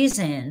these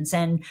reasons,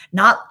 and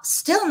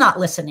still not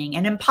listening,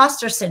 and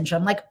imposter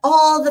syndrome, like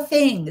all the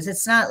things.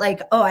 It's not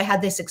like, oh, I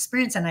had this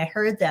experience and I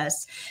heard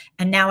this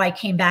and now I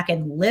came back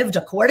and lived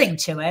according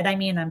to it. I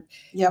mean,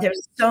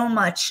 there's so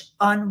much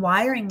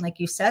unwiring, like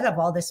you said, of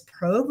all this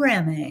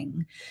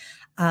programming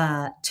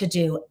to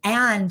do.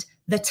 And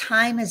the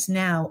time is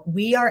now.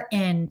 We are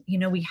in,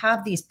 we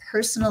have these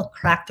personal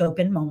cracked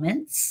open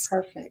moments.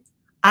 Perfect.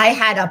 I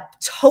had a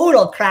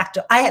total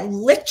I had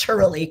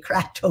literally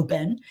cracked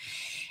open,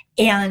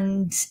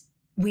 and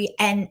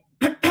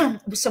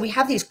so we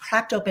have these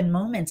cracked open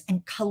moments,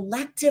 and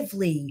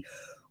collectively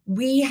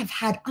we have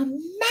had a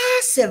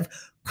massive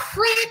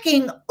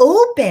cracking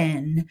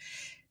open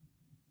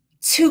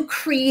to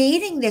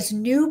creating this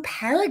new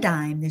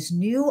paradigm, this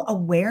new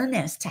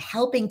awareness, to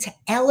helping to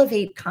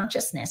elevate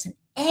consciousness. And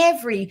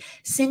every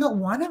single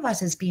one of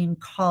us is being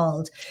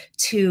called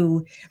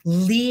to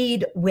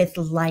lead with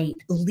light,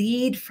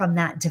 lead from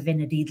that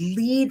divinity,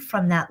 lead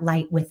from that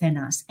light within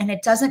us. And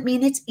it doesn't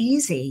mean it's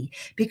easy,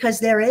 because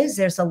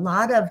there's a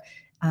lot of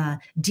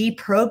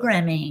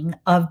deprogramming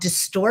of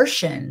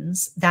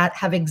distortions that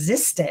have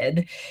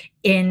existed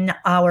in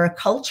our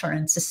culture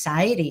and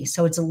society.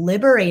 So it's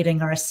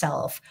liberating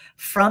ourselves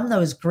from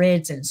those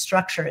grids and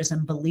structures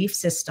and belief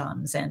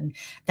systems and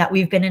that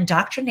we've been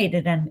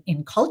indoctrinated and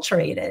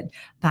enculturated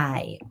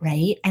by,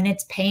 right? And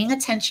it's paying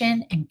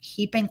attention and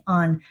keeping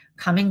on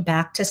coming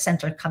back to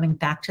center, coming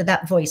back to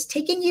that voice,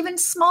 taking even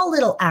small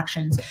little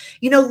actions.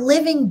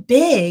 Living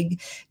big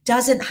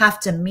doesn't have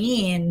to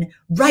mean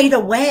right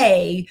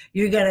away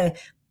you're going to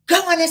go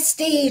on a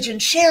stage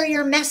and share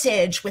your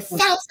message with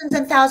thousands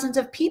and thousands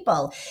of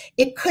people.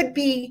 It could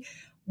be,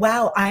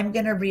 wow, I'm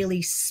going to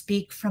really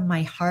speak from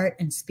my heart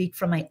and speak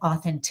from my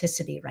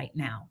authenticity right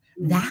now.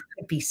 That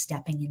could be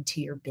stepping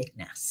into your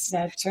bigness.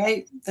 That's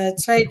right.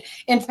 That's right.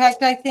 In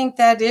fact, I think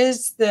that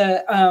is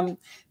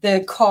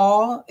the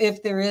call.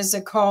 If there is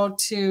a call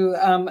to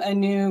a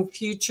new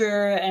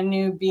future, a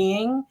new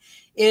being,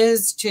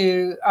 is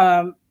to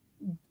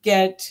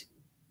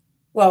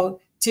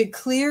to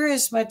clear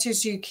as much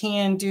as you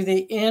can, do the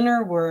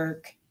inner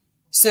work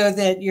so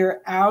that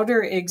your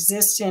outer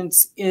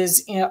existence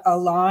is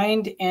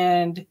aligned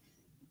and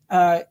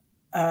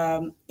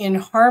in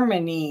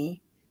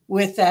harmony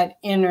with that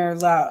inner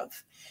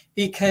love.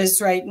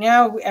 Because right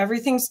now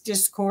everything's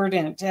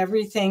discordant.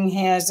 Everything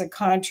has a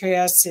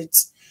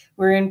contrast.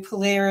 We're in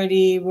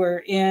polarity.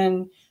 We're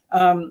in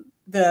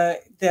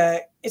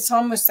it's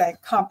almost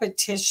that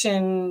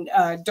competition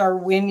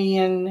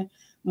Darwinian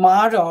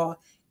model.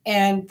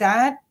 And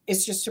that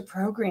is just a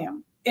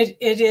program. It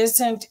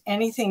isn't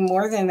anything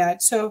more than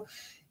that. So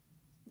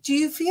do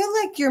you feel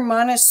like your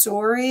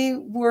Montessori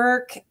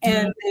work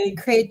and the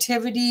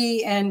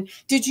creativity, and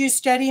did you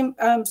study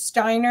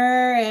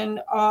Steiner and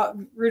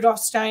Rudolf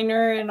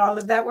Steiner and all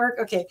of that work?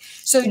 Okay.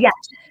 So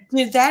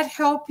did that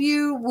help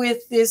you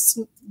with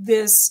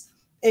this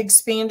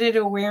expanded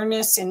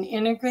awareness and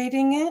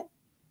integrating it?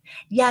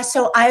 Yeah.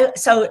 So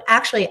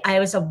actually I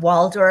was a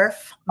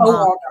Waldorf.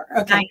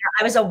 Okay.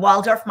 I was a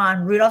Waldorf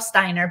mom, Rudolf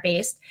Steiner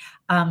based,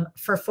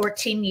 for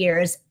 14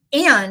 years.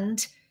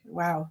 And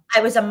wow,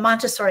 I was a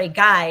Montessori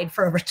guide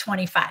for over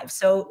 25.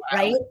 So, wow.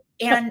 Right.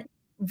 And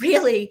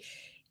really,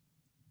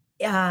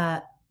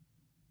 in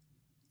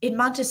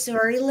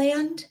Montessori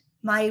land,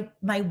 my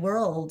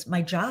world,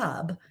 my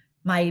job,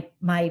 my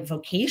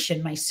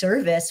vocation, my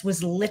service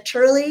was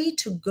literally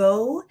to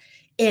go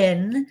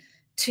in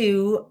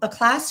to a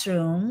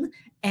classroom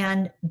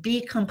and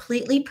be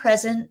completely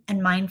present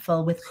and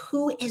mindful with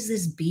who is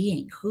this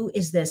being, who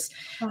is this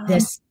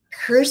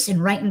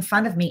person right in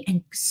front of me.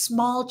 And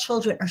small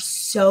children are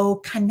so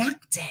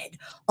connected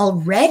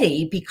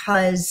already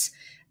because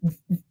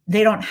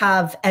they don't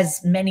have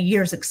as many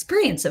years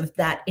experience of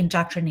that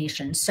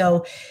indoctrination.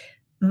 So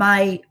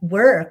my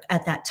work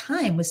at that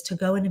time was to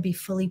go in and be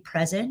fully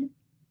present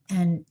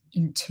and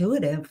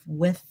intuitive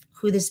with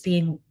who this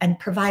being, and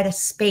provide a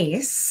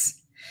space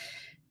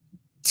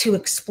to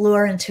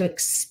explore and to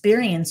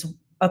experience.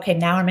 Okay,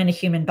 now I'm in a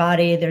human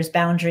body. There's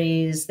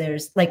boundaries.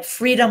 There's like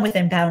freedom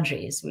within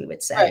boundaries, we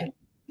would say. Right.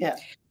 Yeah.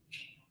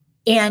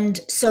 And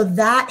so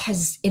that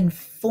has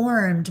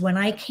informed, when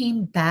I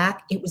came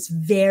back, it was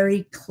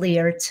very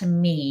clear to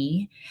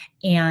me.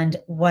 And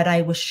what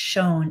I was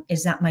shown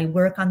is that my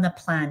work on the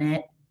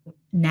planet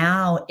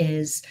now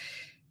is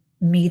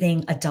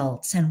meeting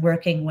adults and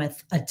working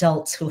with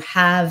adults who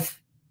have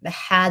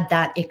had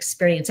that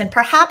experience. And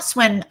perhaps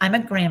when I'm a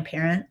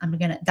grandparent,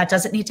 that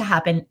doesn't need to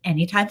happen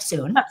anytime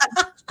soon.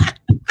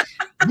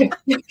 Things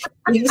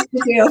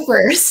to do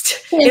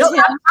first. Not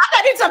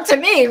that it's up to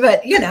me,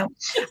 but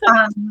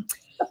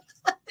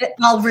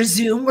I'll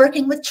resume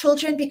working with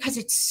children because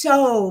it's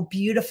so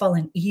beautiful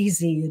and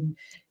easy and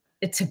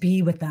to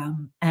be with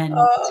them and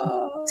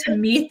to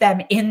meet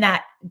them in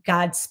that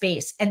God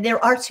space. And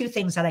there are two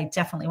things that I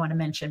definitely want to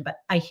mention, but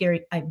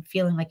I'm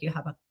feeling like you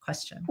have a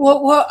question.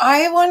 Well,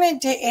 I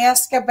wanted to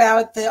ask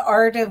about the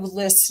art of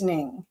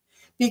listening,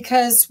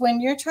 because when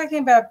you're talking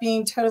about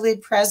being totally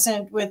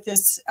present with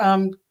this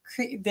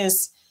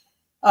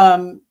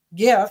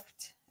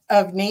gift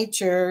of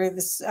nature,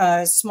 this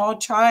small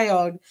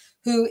child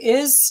who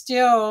is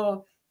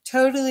still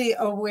totally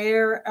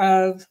aware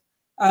of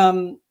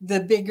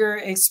the bigger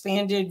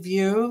expanded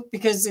view,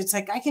 because it's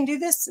like, I can do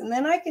this, and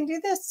then I can do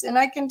this, and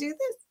I can do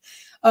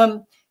this.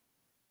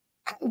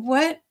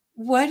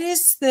 What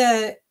is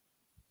the,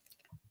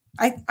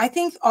 I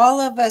think all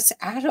of us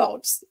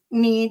adults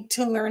need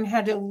to learn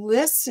how to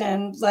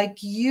listen, like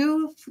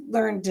you've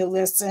learned to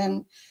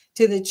listen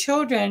to the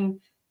children,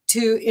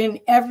 to in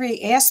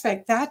every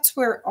aspect. That's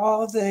where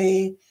all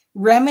the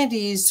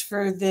remedies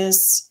for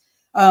this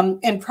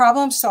and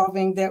problem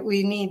solving that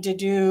we need to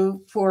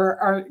do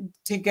for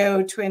to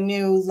go to a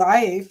new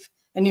life,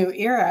 a new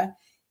era,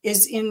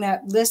 is in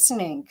that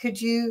listening.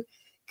 Could you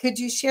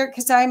share?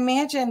 Because I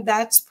imagine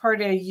that's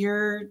part of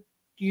your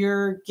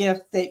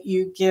gift that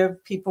you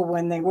give people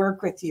when they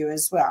work with you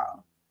as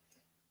well.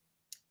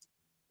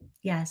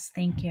 Yes,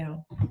 thank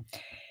you.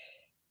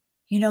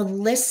 You know,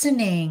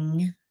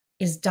 listening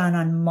is done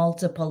on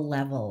multiple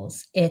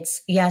levels.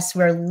 It's, yes,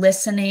 we're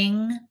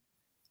listening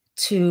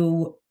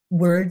to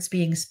words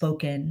being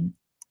spoken.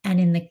 And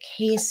in the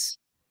case,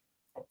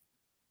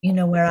 you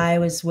know, where I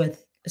was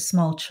with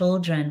small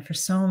children for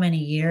so many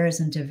years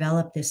and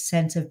developed this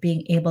sense of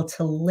being able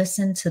to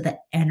listen to the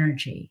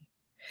energy,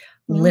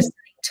 listening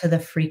to the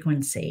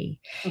frequency.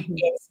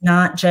 It's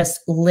not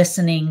just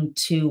listening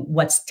to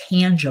what's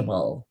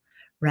tangible,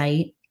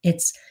 right?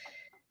 It's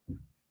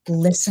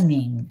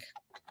listening.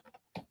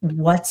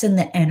 What's in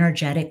the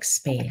energetic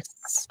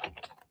space,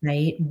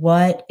 right?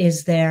 What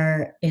is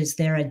there? Is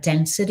there a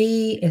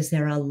density? Is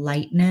there a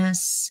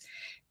lightness?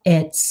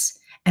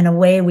 And a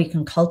way we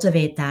can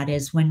cultivate that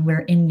is when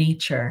we're in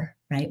nature,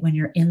 right? When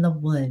you're in the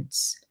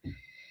woods,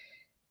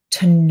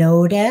 to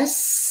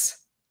notice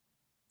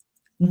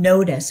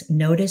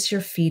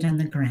your feet on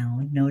the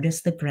ground,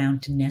 notice the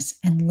groundedness,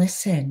 and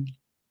listen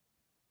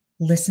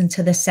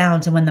to the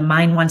sounds. And when the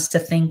mind wants to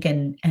think,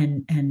 and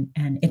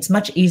it's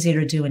much easier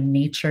to do in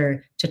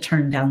nature, to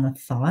turn down the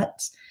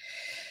thoughts.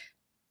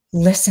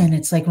 Listen.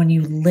 It's like when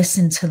you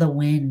listen to the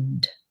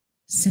wind,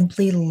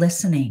 simply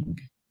listening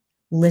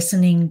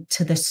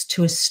to this,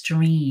 to a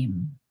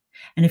stream.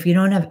 And if you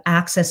don't have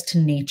access to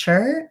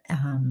nature,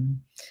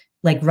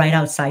 like right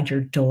outside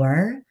your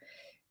door,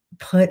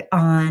 put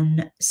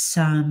on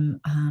some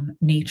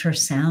nature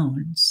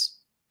sounds.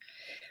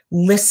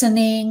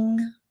 Listening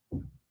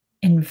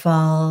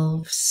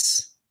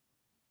involves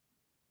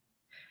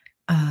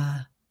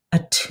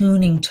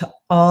attuning to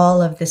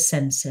all of the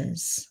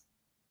senses.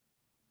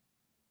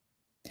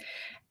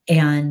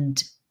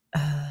 And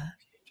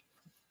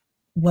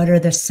what are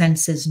the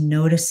senses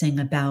noticing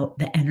about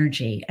the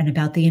energy and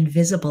about the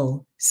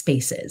invisible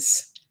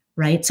spaces,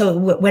 right? So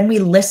when we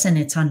listen,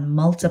 it's on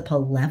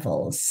multiple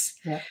levels.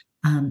 Yeah.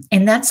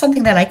 And that's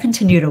something that I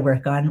continue to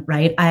work on,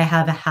 right? I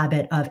have a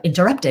habit of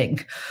interrupting,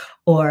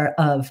 or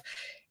of,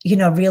 you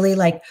know, really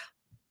like,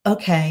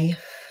 okay,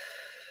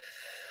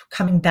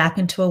 coming back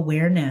into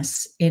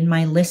awareness in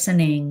my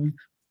listening.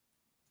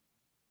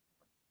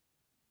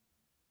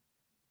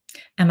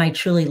 Am I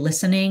truly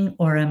listening,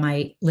 or am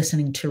I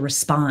listening to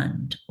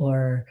respond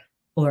or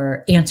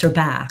answer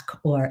back,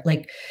 or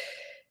like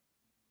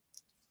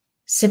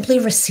simply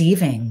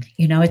receiving?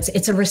 You know,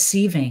 it's a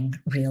receiving,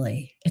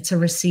 really. It's a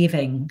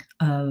receiving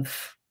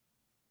of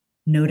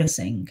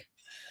noticing.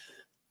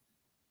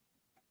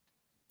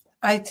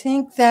 I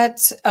think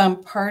that's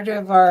part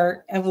of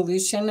our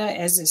evolution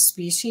as a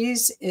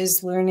species,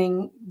 is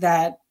learning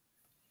that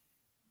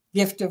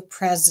gift of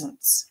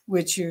presence,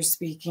 which you're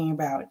speaking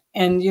about.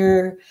 And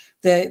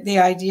the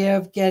idea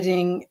of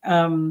getting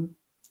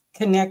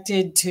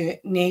connected to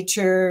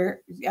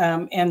nature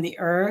and the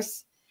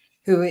earth,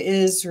 who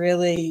is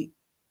really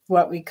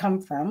what we come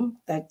from.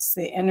 That's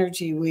the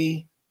energy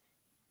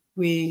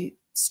we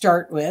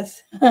start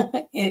with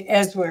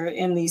as we're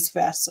in these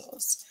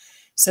vessels.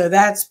 So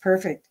that's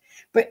perfect.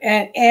 But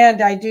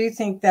and I do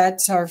think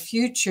that's our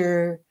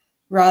future,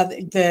 rather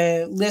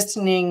the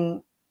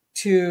listening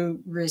to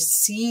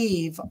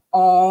receive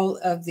all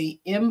of the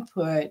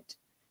input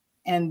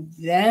and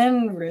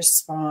then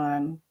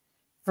respond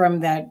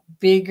from that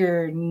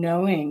bigger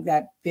knowing,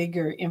 that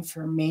bigger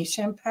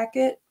information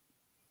packet,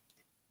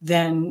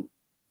 than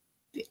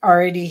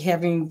already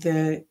having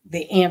the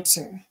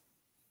answer.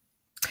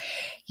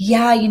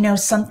 Yeah, you know,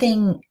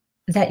 something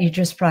that you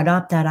just brought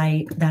up that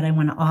I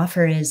want to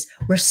offer is,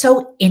 we're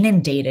so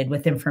inundated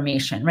with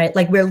information, right?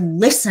 Like we're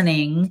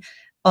listening,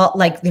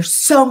 like there's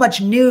so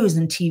much news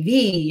and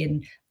TV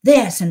and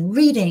this and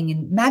reading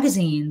and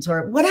magazines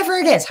or whatever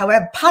it is,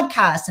 however,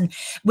 podcasts, and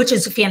which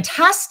is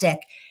fantastic.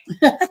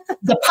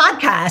 The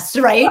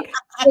podcasts, right?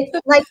 It's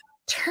like,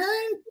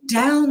 turn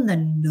down the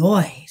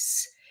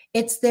noise.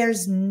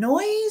 There's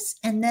noise,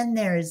 and then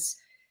there's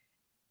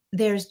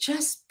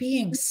just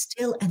being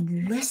still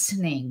and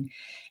listening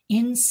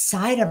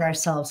inside of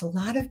ourselves. A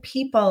lot of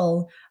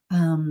people,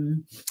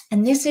 and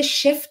this is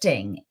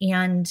shifting,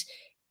 and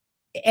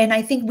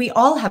I think we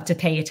all have to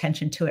pay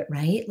attention to it,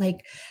 right?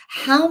 Like,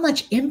 how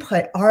much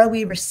input are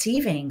we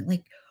receiving?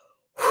 Like,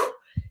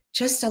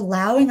 just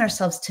allowing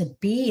ourselves to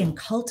be and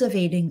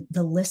cultivating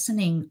the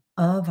listening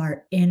of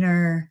our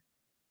inner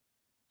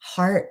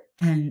heart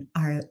and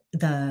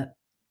the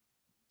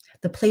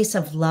place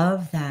of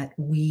love that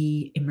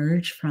we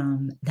emerge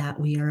from, that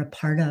we are a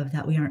part of,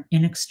 that we are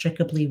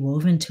inextricably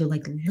woven to,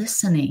 like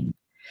listening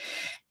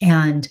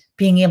and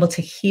being able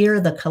to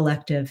hear the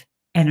collective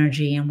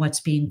energy and what's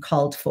being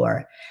called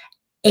for.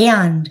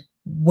 And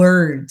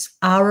words,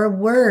 our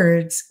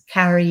words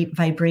carry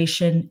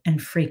vibration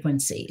and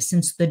frequency.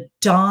 Since the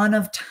dawn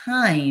of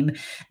time,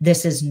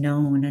 this is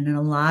known. And in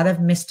a lot of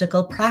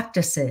mystical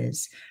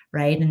practices,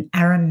 right, in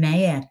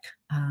Aramaic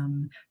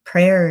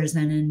prayers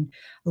and in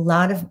a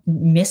lot of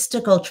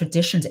mystical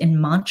traditions,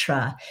 in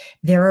mantra,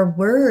 there are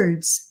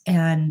words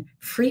and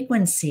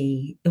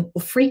frequency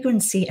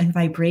and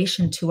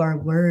vibration to our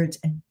words,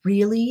 and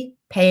really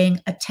paying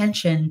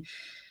attention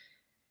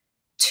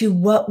to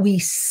what we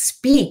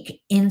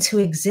speak into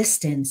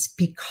existence,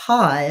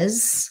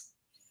 because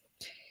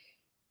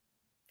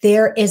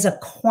there is a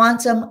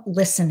quantum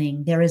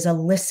listening. There is a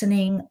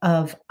listening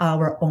of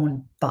our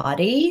own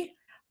body.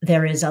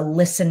 There is a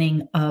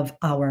listening of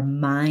our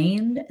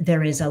mind.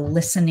 There is a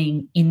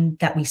listening in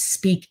that we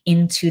speak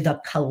into the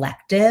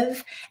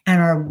collective,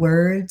 and our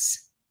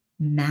words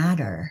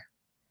matter.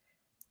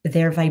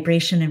 Their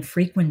vibration and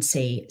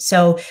frequency.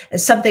 So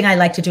something I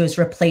like to do is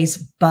replace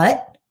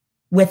but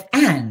with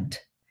and.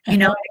 You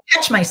know, I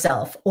catch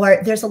myself,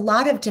 or there's a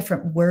lot of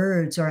different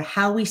words, or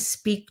how we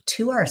speak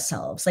to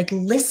ourselves. Like,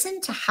 listen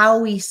to how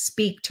we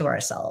speak to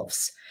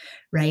ourselves,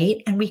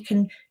 right? And we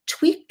can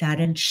tweak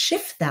that and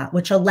shift that,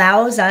 which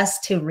allows us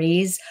to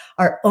raise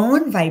our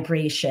own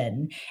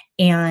vibration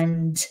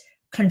and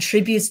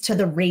contributes to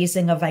the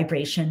raising of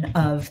vibration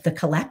of the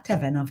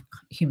collective and of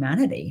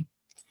humanity.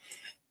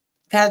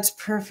 That's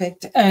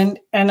perfect. And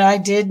I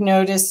did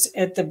notice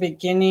at the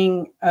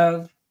beginning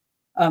of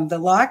the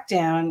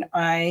lockdown,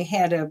 I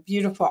had a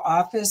beautiful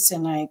office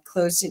and I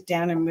closed it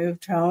down and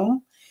moved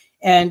home.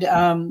 And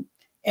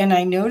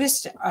I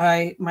noticed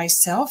my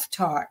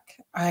self-talk,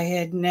 I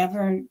had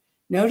never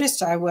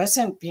noticed I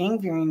wasn't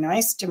being very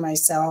nice to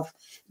myself,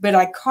 but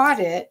I caught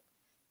it.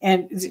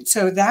 And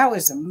so that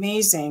was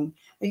amazing.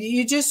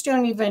 You just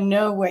don't even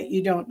know what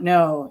you don't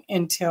know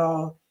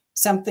until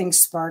something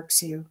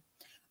sparks you.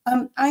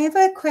 I have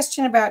a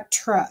question about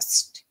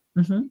trust,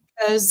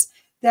 because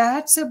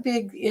that's a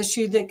big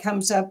issue that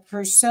comes up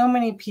for so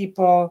many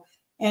people,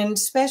 and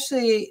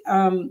especially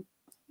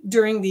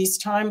during these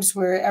times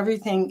where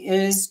everything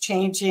is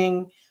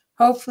changing,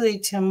 hopefully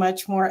to a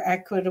much more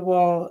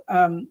equitable,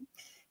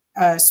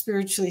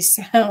 spiritually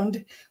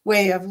sound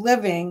way of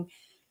living.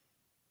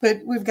 But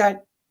we've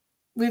got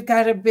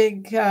a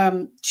big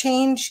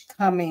change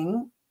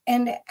coming.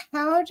 And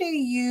how do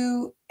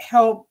you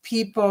help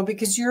people?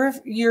 Because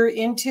you're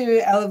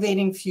into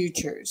elevating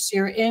futures,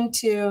 you're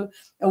into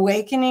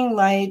awakening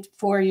light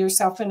for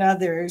yourself and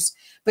others,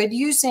 but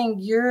using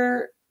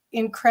your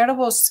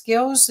incredible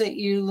skills that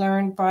you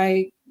learned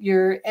by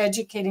your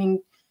educating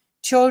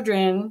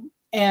children,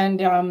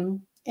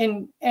 and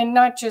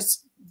not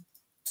just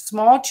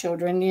small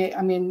children.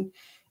 I mean,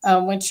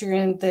 once you're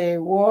in the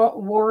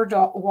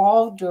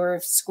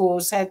Waldorf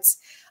schools, that's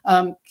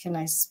can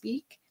I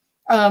speak?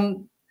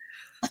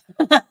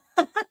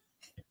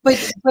 But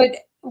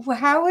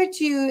how would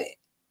you,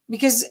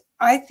 because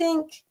I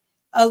think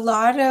a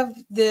lot of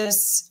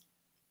this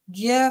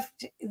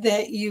gift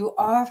that you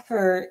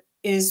offer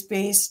is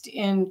based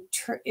in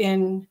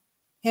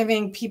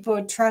having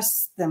people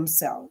trust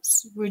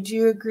themselves. Would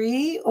you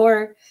agree?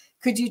 Or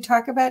could you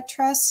talk about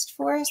trust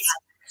for us?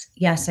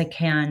 Yes, I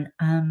can.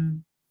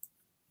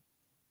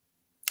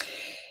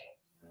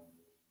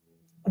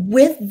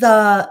 With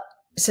the,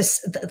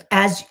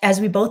 as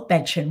we both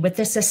mentioned, with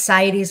the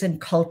societies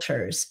and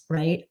cultures,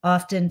 right?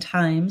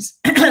 Oftentimes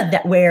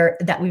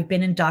that we've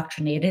been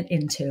indoctrinated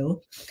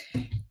into,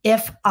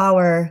 if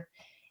our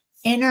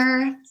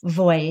inner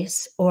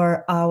voice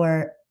or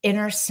our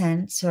inner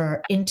sense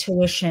or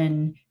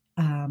intuition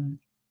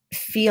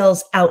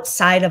feels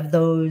outside of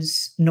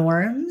those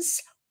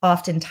norms,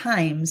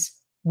 oftentimes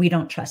we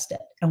don't trust it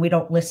and we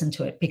don't listen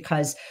to it,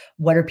 because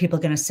what are people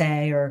going to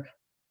say, or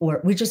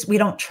we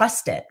don't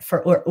trust it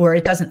or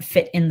it doesn't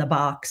fit in the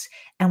box.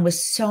 And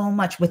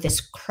with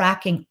this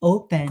cracking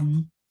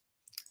open,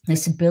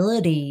 this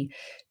ability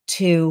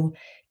to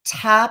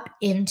tap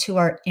into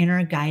our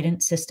inner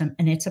guidance system,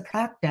 and it's a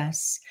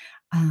practice,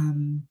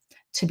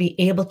 to be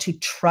able to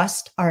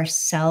trust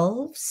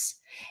ourselves.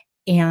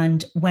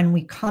 And when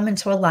we come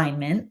into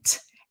alignment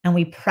and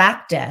we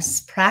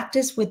practice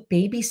with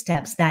baby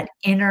steps, that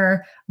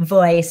inner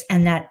voice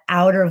and that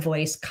outer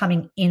voice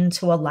coming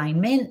into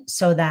alignment,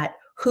 so that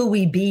who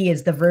we be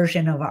is the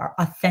version of our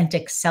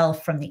authentic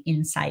self from the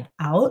inside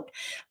out.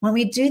 When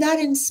we do that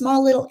in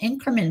small little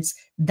increments,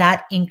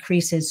 that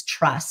increases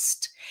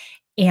trust.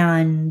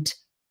 And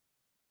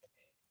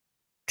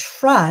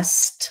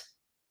trust,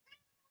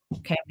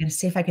 okay, I'm going to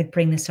see if I could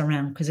bring this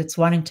around because it's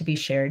wanting to be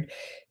shared.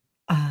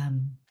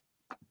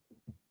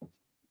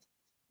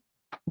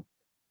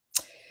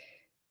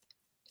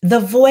 The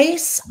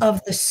voice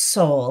of the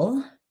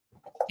soul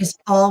is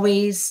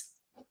always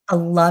a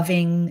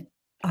loving,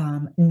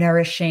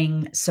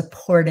 nourishing,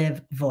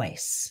 supportive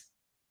voice.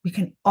 We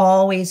can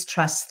always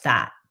trust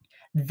that.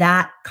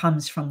 That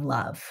comes from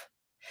love.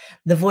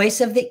 The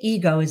voice of the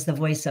ego is the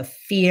voice of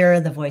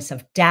fear, the voice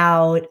of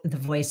doubt, the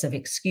voice of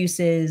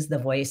excuses, the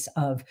voice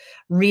of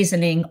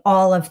reasoning,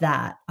 all of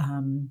that.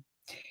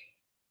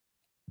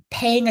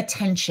 Paying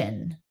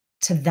attention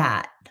to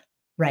that,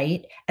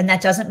 right? And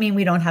that doesn't mean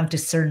we don't have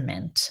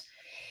discernment.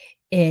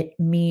 It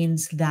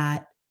means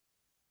that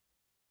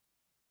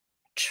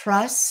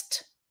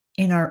trust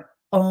in our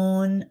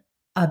own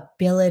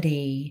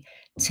ability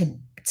to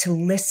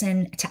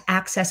listen, to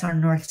access our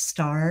North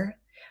Star,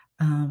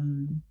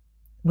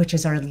 which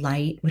is our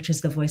light, which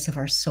is the voice of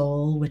our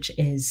soul, which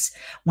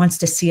wants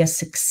to see us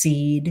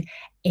succeed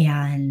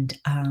and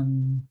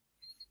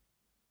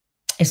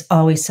is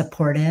always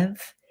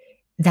supportive.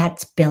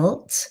 That's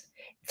built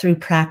through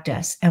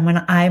practice. And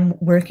when I'm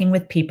working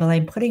with people,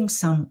 I'm putting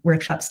some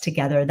workshops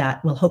together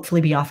that will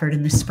hopefully be offered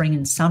in the spring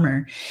and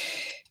summer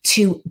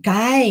to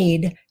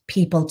guide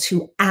people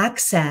to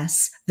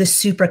access the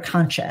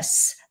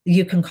superconscious.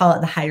 You can call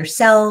it the higher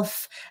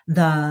self,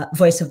 the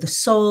voice of the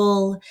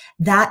soul,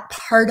 that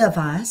part of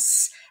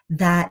us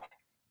that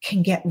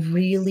can get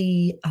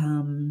really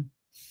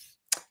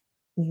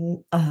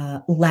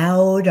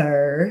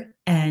louder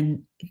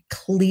and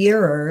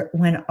clearer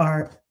when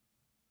our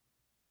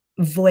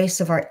voice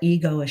of our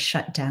ego is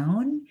shut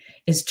down,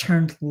 is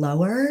turned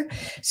lower.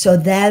 So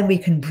then we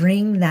can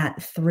bring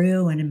that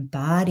through and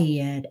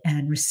embody it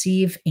and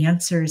receive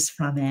answers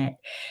from it,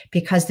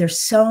 because there's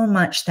so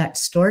much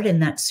that's stored in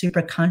that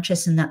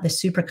superconscious, and that the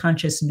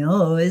superconscious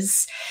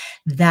knows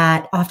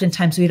that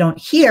oftentimes we don't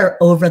hear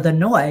over the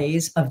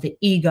noise of the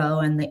ego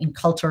and the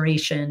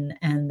enculturation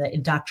and the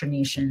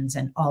indoctrinations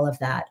and all of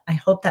that. I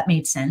hope that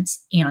made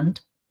sense.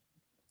 And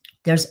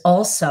there's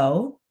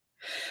also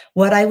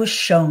what I was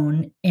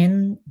shown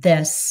in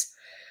this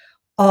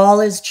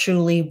all is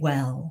truly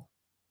well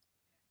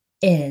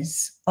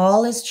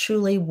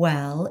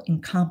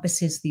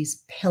encompasses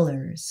these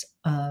pillars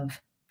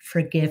of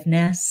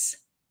forgiveness,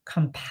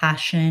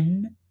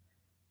 compassion,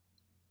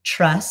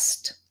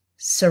 trust,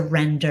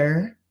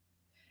 surrender,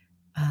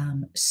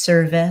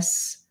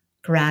 service,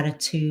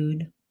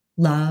 gratitude,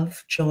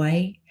 love,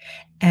 joy.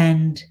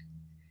 And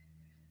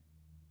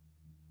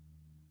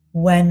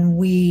when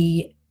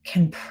we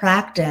can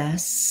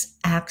practice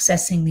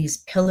accessing these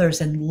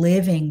pillars and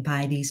living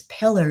by these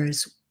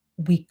pillars,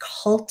 we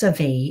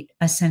cultivate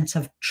a sense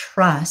of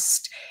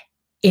trust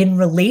in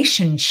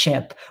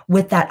relationship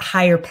with that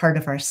higher part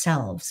of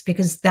ourselves,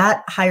 because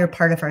that higher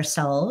part of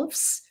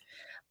ourselves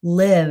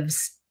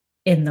lives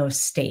in those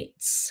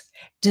states.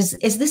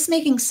 Is this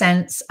making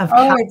sense of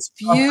how it's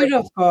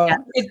beautiful?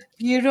 It's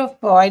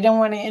beautiful. I don't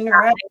want to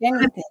interrupt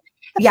anything.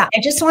 Yeah, I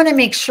just want to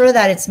make sure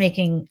that it's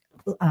making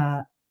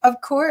of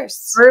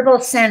course verbal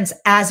sense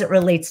as it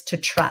relates to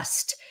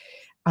trust.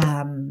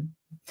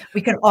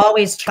 We can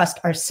always trust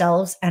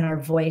ourselves and our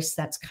voice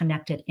that's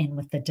connected in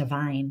with the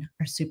divine,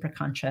 our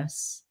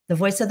superconscious, the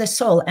voice of the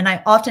soul. And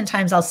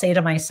I'll say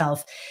to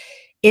myself,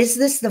 is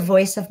this the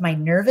voice of my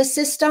nervous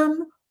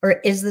system, or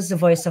is this the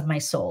voice of my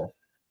soul?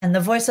 And the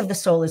voice of the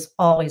soul is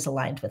always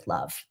aligned with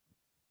love.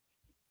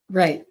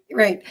 Right.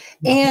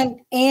 Yeah.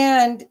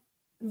 And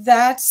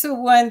that's the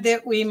one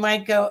that we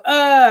might go,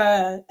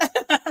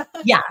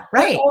 yeah,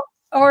 right.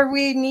 Or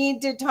we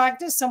need to talk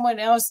to someone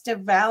else to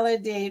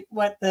validate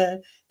what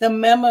the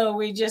memo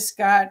we just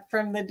got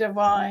from the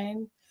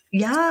divine.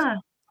 Yeah.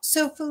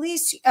 So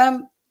Felice,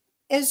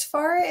 as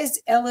far as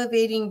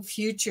elevating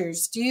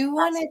futures, do you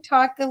want to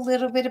talk a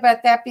little bit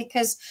about that?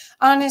 Because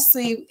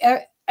honestly,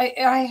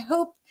 I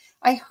hope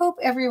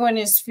everyone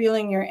is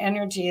feeling your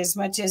energy as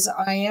much as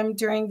I am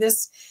during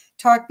this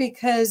talk,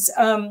 because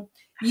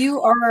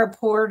you are a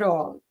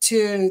portal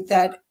to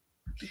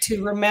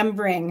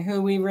remembering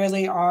who we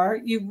really are.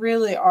 You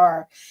really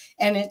are.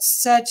 And it's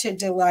such a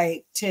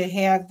delight to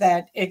have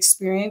that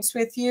experience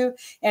with you.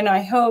 And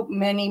I hope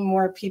many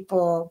more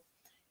people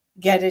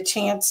get a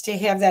chance to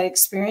have that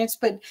experience.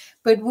 But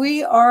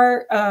we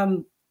are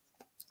in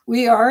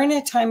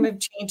a time of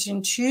change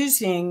and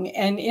choosing.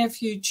 And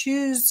if you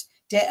choose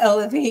to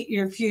elevate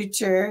your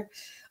future,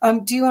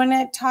 do you want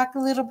to talk a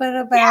little bit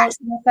about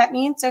what that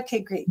means? Okay,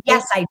 great.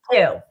 Yes, I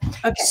do.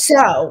 Okay.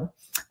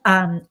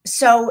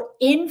 So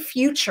in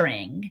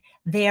futuring,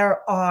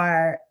 there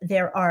are,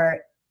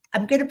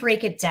 I'm going to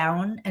break it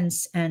down and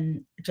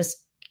just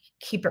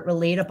keep it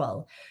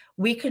relatable.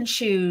 We can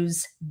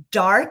choose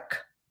dark,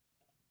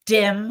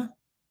 dim,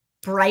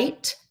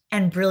 bright,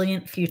 and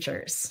brilliant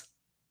futures,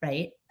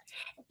 right?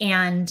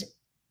 And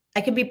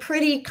I can be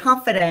pretty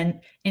confident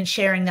in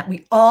sharing that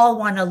we all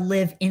want to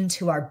live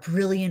into our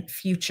brilliant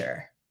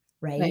future,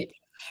 right?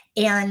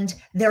 And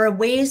there are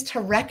ways to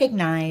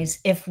recognize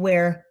if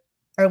we're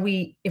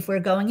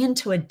going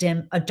into a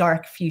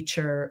dark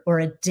future, or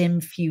a dim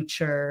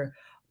future,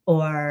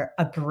 or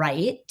a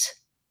bright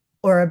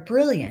or a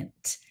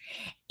brilliant.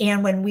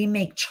 And when we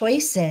make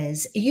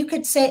choices, you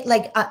could say,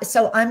 like,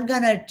 so I'm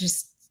going to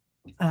just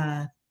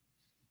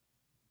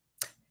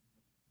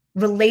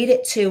relate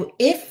it to,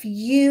 if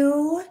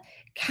you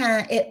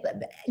can,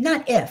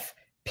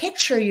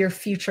 picture your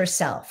future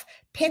self,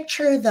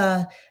 picture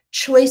the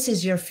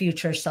choices your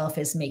future self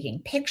is making,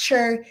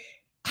 picture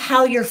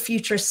how your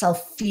future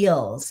self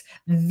feels,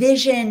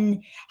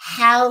 vision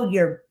how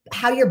your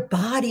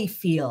body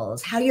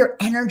feels, how your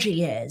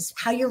energy is,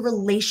 how your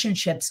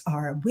relationships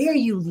are, where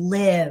you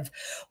live,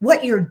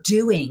 what you're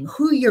doing,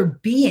 who you're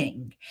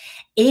being.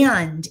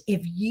 And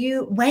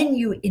when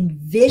you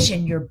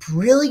envision your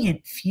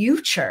brilliant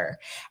future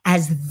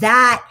as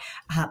that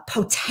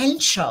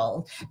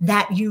potential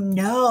that you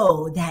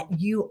know that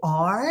you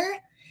are,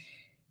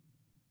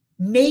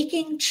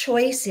 making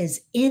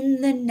choices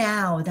in the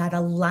now that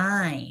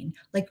align,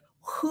 like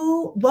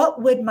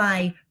what would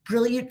my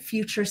brilliant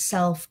future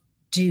self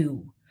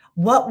do?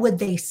 What would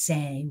they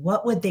say?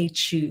 What would they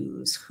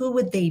choose? Who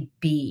would they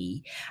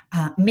be?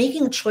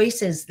 Making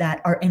choices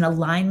that are in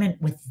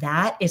alignment with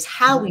that is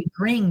how we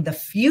bring the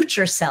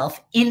future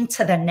self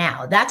into the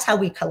now. That's how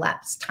we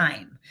collapse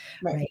time,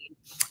 right?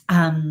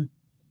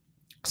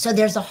 So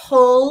there's a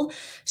whole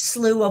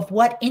slew of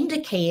what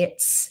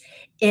indicates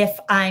if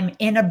I'm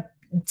in a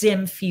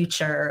dim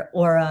future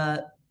or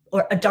a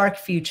dark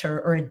future,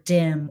 or a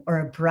dim or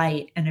a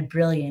bright and a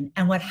brilliant.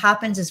 And what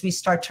happens is we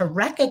start to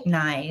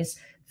recognize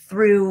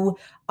through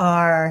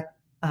our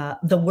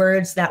the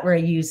words that we're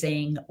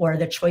using, or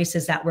the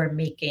choices that we're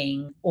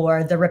making,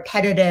 or the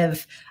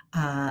repetitive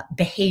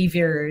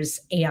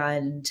behaviors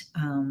and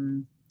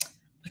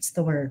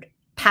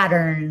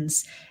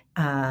patterns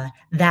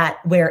that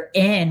we're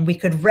in. We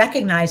could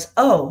recognize,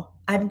 oh,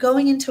 I'm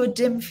going into a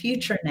dim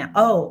future now.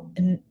 Oh,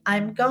 and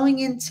I'm going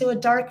into a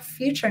dark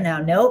future now.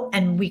 Nope.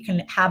 And we can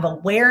have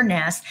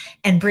awareness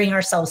and bring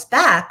ourselves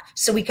back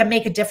so we can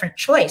make a different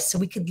choice, so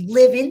we could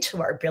live into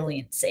our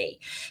brilliancy.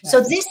 Yes. So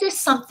this is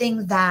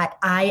something that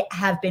I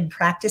have been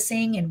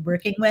practicing and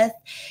working with.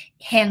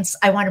 Hence,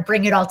 I want to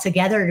bring it all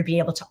together to be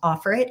able to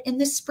offer it in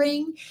the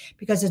spring,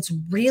 because it's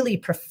really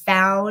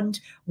profound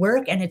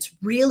work, and it's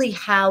really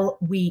how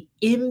we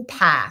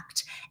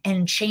impact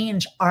and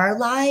change our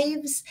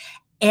lives,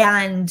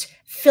 and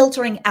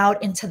filtering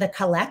out into the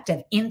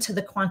collective, into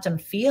the quantum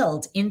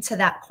field, into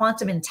that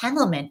quantum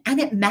entanglement. And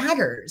it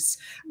matters,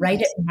 right?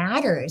 Yes. It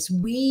matters.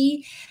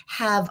 We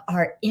have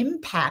our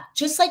impact,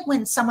 just like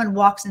when someone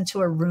walks into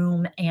a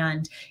room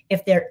and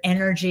if their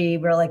energy,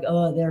 we're like,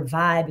 oh, their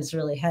vibe is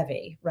really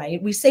heavy, right?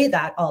 We say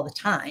that all the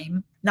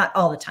time, not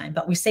all the time,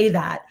 but we say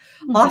that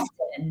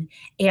often,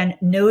 and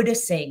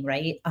noticing,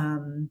 right?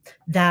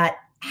 That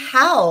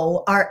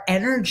how our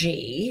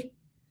energy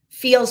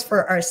feels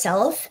for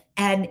ourselves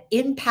and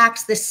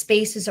impacts the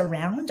spaces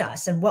around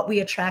us and what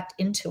we attract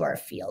into our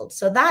field.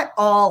 So that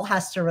all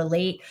has to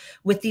relate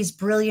with these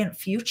brilliant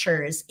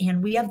futures.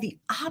 And we have the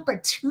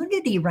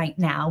opportunity right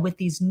now with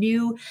these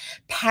new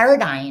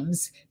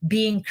paradigms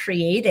being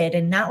created.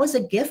 And that was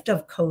a gift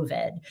of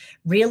COVID,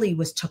 really,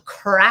 was to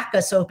crack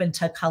us open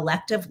to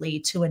collectively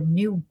to a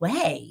new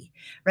way,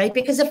 right?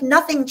 Because if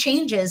nothing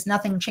changes,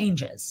 nothing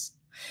changes.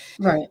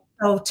 Right.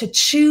 So to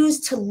choose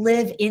to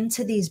live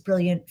into these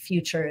brilliant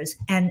futures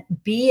and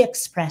be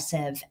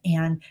expressive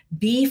and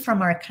be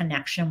from our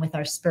connection with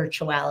our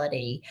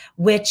spirituality,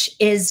 which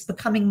is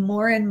becoming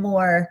more and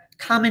more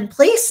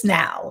commonplace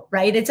now,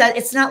 right?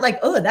 It's not like,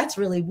 oh, that's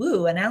really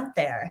woo and out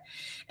there.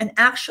 And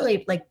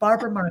actually, like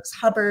Barbara Marx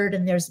Hubbard,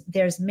 and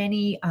there's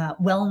many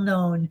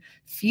well-known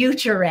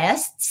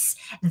futurists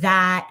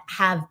that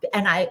have,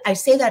 and I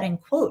say that in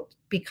quote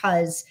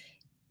because,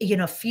 you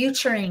know,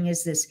 futuring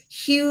is this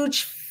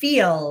huge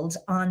field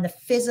on the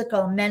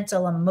physical,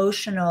 mental,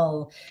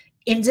 emotional,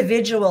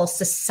 individual,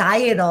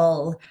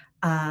 societal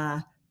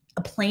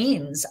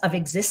planes of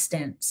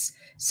existence.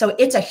 So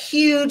it's a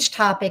huge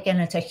topic and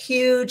it's a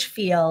huge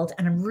field,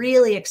 and I'm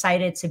really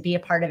excited to be a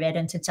part of it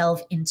and to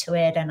delve into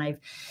it. And I've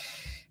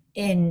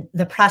in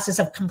the process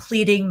of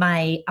completing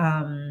my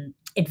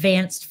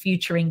advanced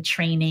futuring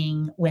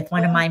training with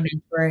one of my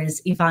mentors,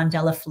 Yvonne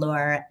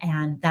Delafleur,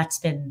 and that's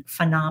been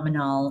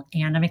phenomenal.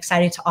 And I'm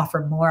excited to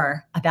offer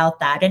more about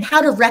that and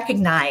how to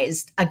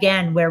recognize,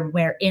 again, where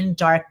we're in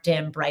dark,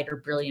 dim, brighter,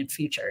 brilliant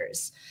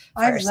futures.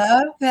 First. I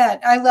love that.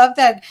 I love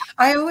that.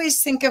 I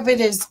always think of it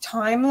as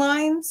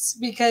timelines,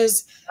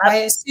 because I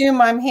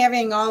assume I'm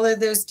having all of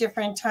those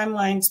different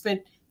timelines, but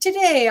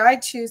today I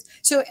choose.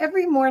 So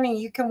every morning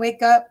you can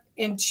wake up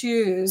and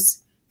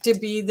choose to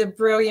be the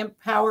brilliant,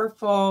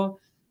 powerful,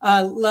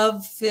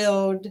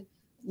 love-filled,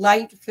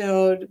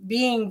 light-filled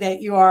being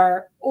that you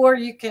are, or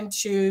you can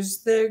choose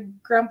the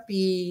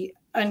grumpy,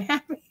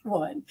 unhappy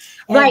one.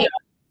 Right.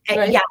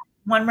 Yeah.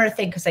 One more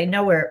thing, because I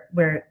know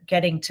we're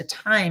getting to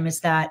time, is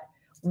that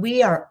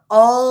we are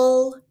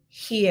all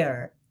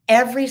here,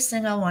 every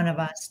single one of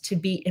us, to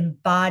be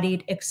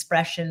embodied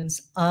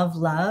expressions of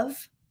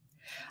love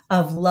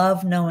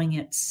knowing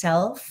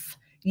itself.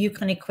 You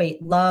can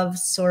equate love,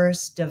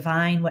 source,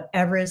 divine,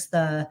 whatever is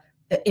the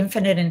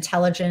infinite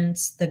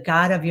intelligence, the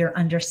God of your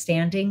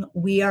understanding.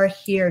 We are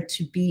here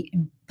to be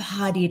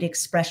embodied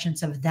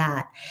expressions of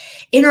that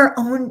in our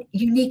own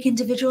unique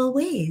individual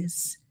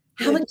ways.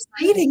 How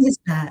exciting is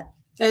that?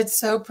 That's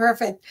so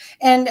perfect.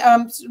 And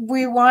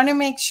we want to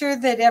make sure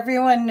that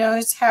everyone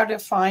knows how to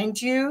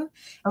find you.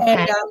 Okay.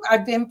 And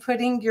I've been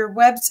putting your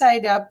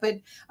website up, but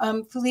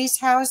Felice,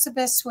 how is the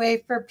best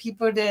way for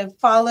people to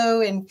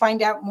follow and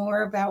find out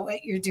more about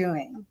what you're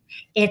doing?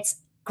 It's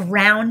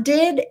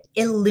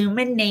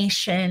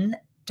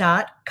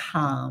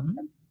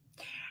groundedillumination.com,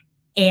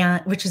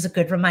 and which is a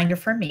good reminder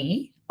for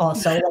me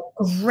also, like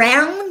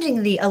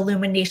grounding the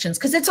illuminations,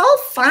 because it's all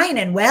fine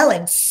and well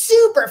and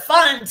super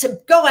fun to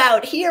go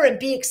out here and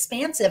be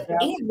expansive. Yeah.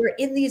 And we're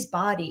in these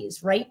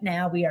bodies right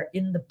now. We are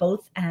in the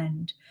both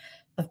end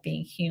of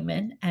being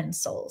human and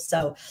soul.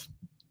 So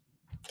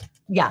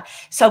yeah.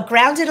 So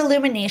Grounded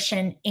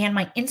Illumination, and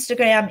my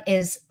Instagram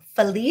is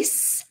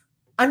Felice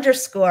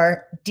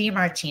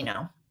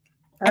 _DiMartino.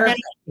 And then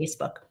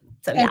Facebook.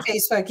 So, and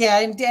Facebook, yeah,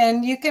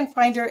 and you can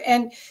find her,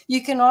 and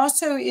you can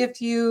also,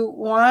 if you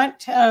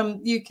want,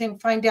 you can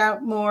find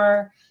out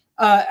more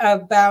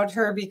about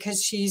her,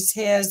 because she's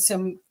has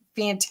some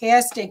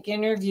fantastic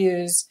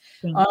interviews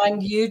on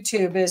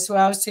YouTube as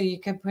well. So you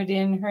can put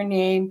in her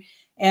name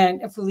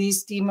and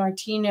Felice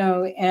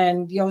DiMartino,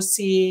 and you'll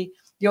see,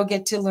 you'll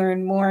get to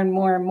learn more and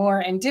more and more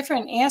and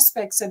different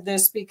aspects of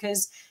this,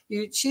 because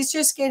she's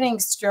just getting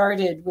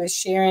started with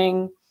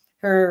sharing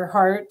her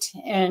heart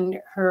and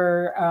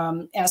her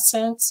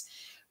essence.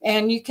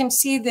 And you can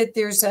see that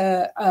there's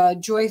a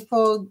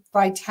joyful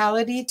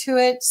vitality to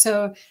it.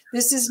 So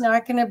this is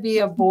not going to be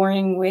a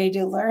boring way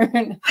to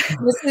learn.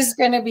 This is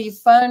going to be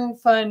fun,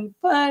 fun,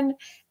 fun,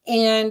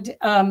 and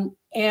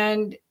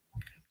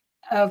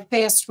a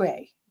fast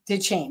way to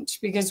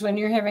change. Because when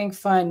you're having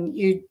fun,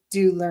 you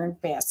do learn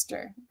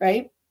faster,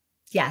 right?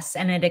 Yes,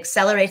 and it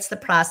accelerates the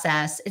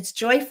process. It's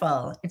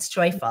joyful. It's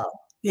joyful.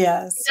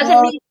 Yes. It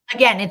doesn't mean,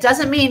 again, it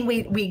doesn't mean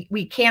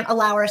we can't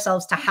allow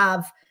ourselves to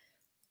have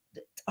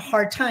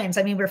hard times.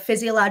 I mean, we're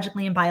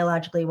physiologically and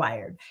biologically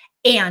wired.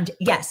 And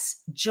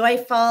yes,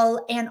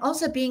 joyful, and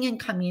also being in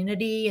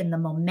community and the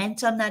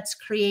momentum that's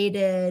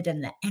created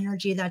and the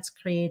energy that's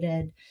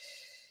created.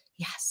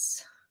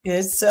 Yes.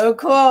 It's so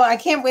cool. I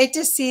can't wait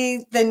to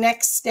see the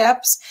next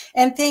steps.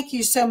 And thank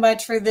you so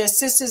much for this.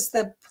 This is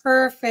the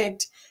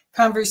perfect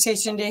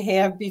conversation to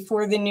have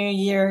before the new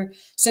year,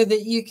 so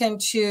that you can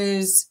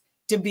choose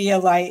to be a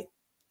light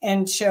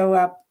and show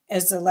up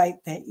as the light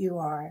that you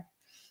are.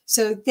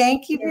 So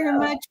thank you very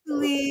much,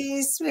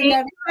 Felice. Thank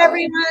you,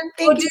 everyone.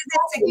 Thank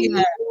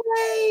you.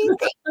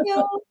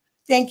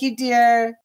 Thank you, dear.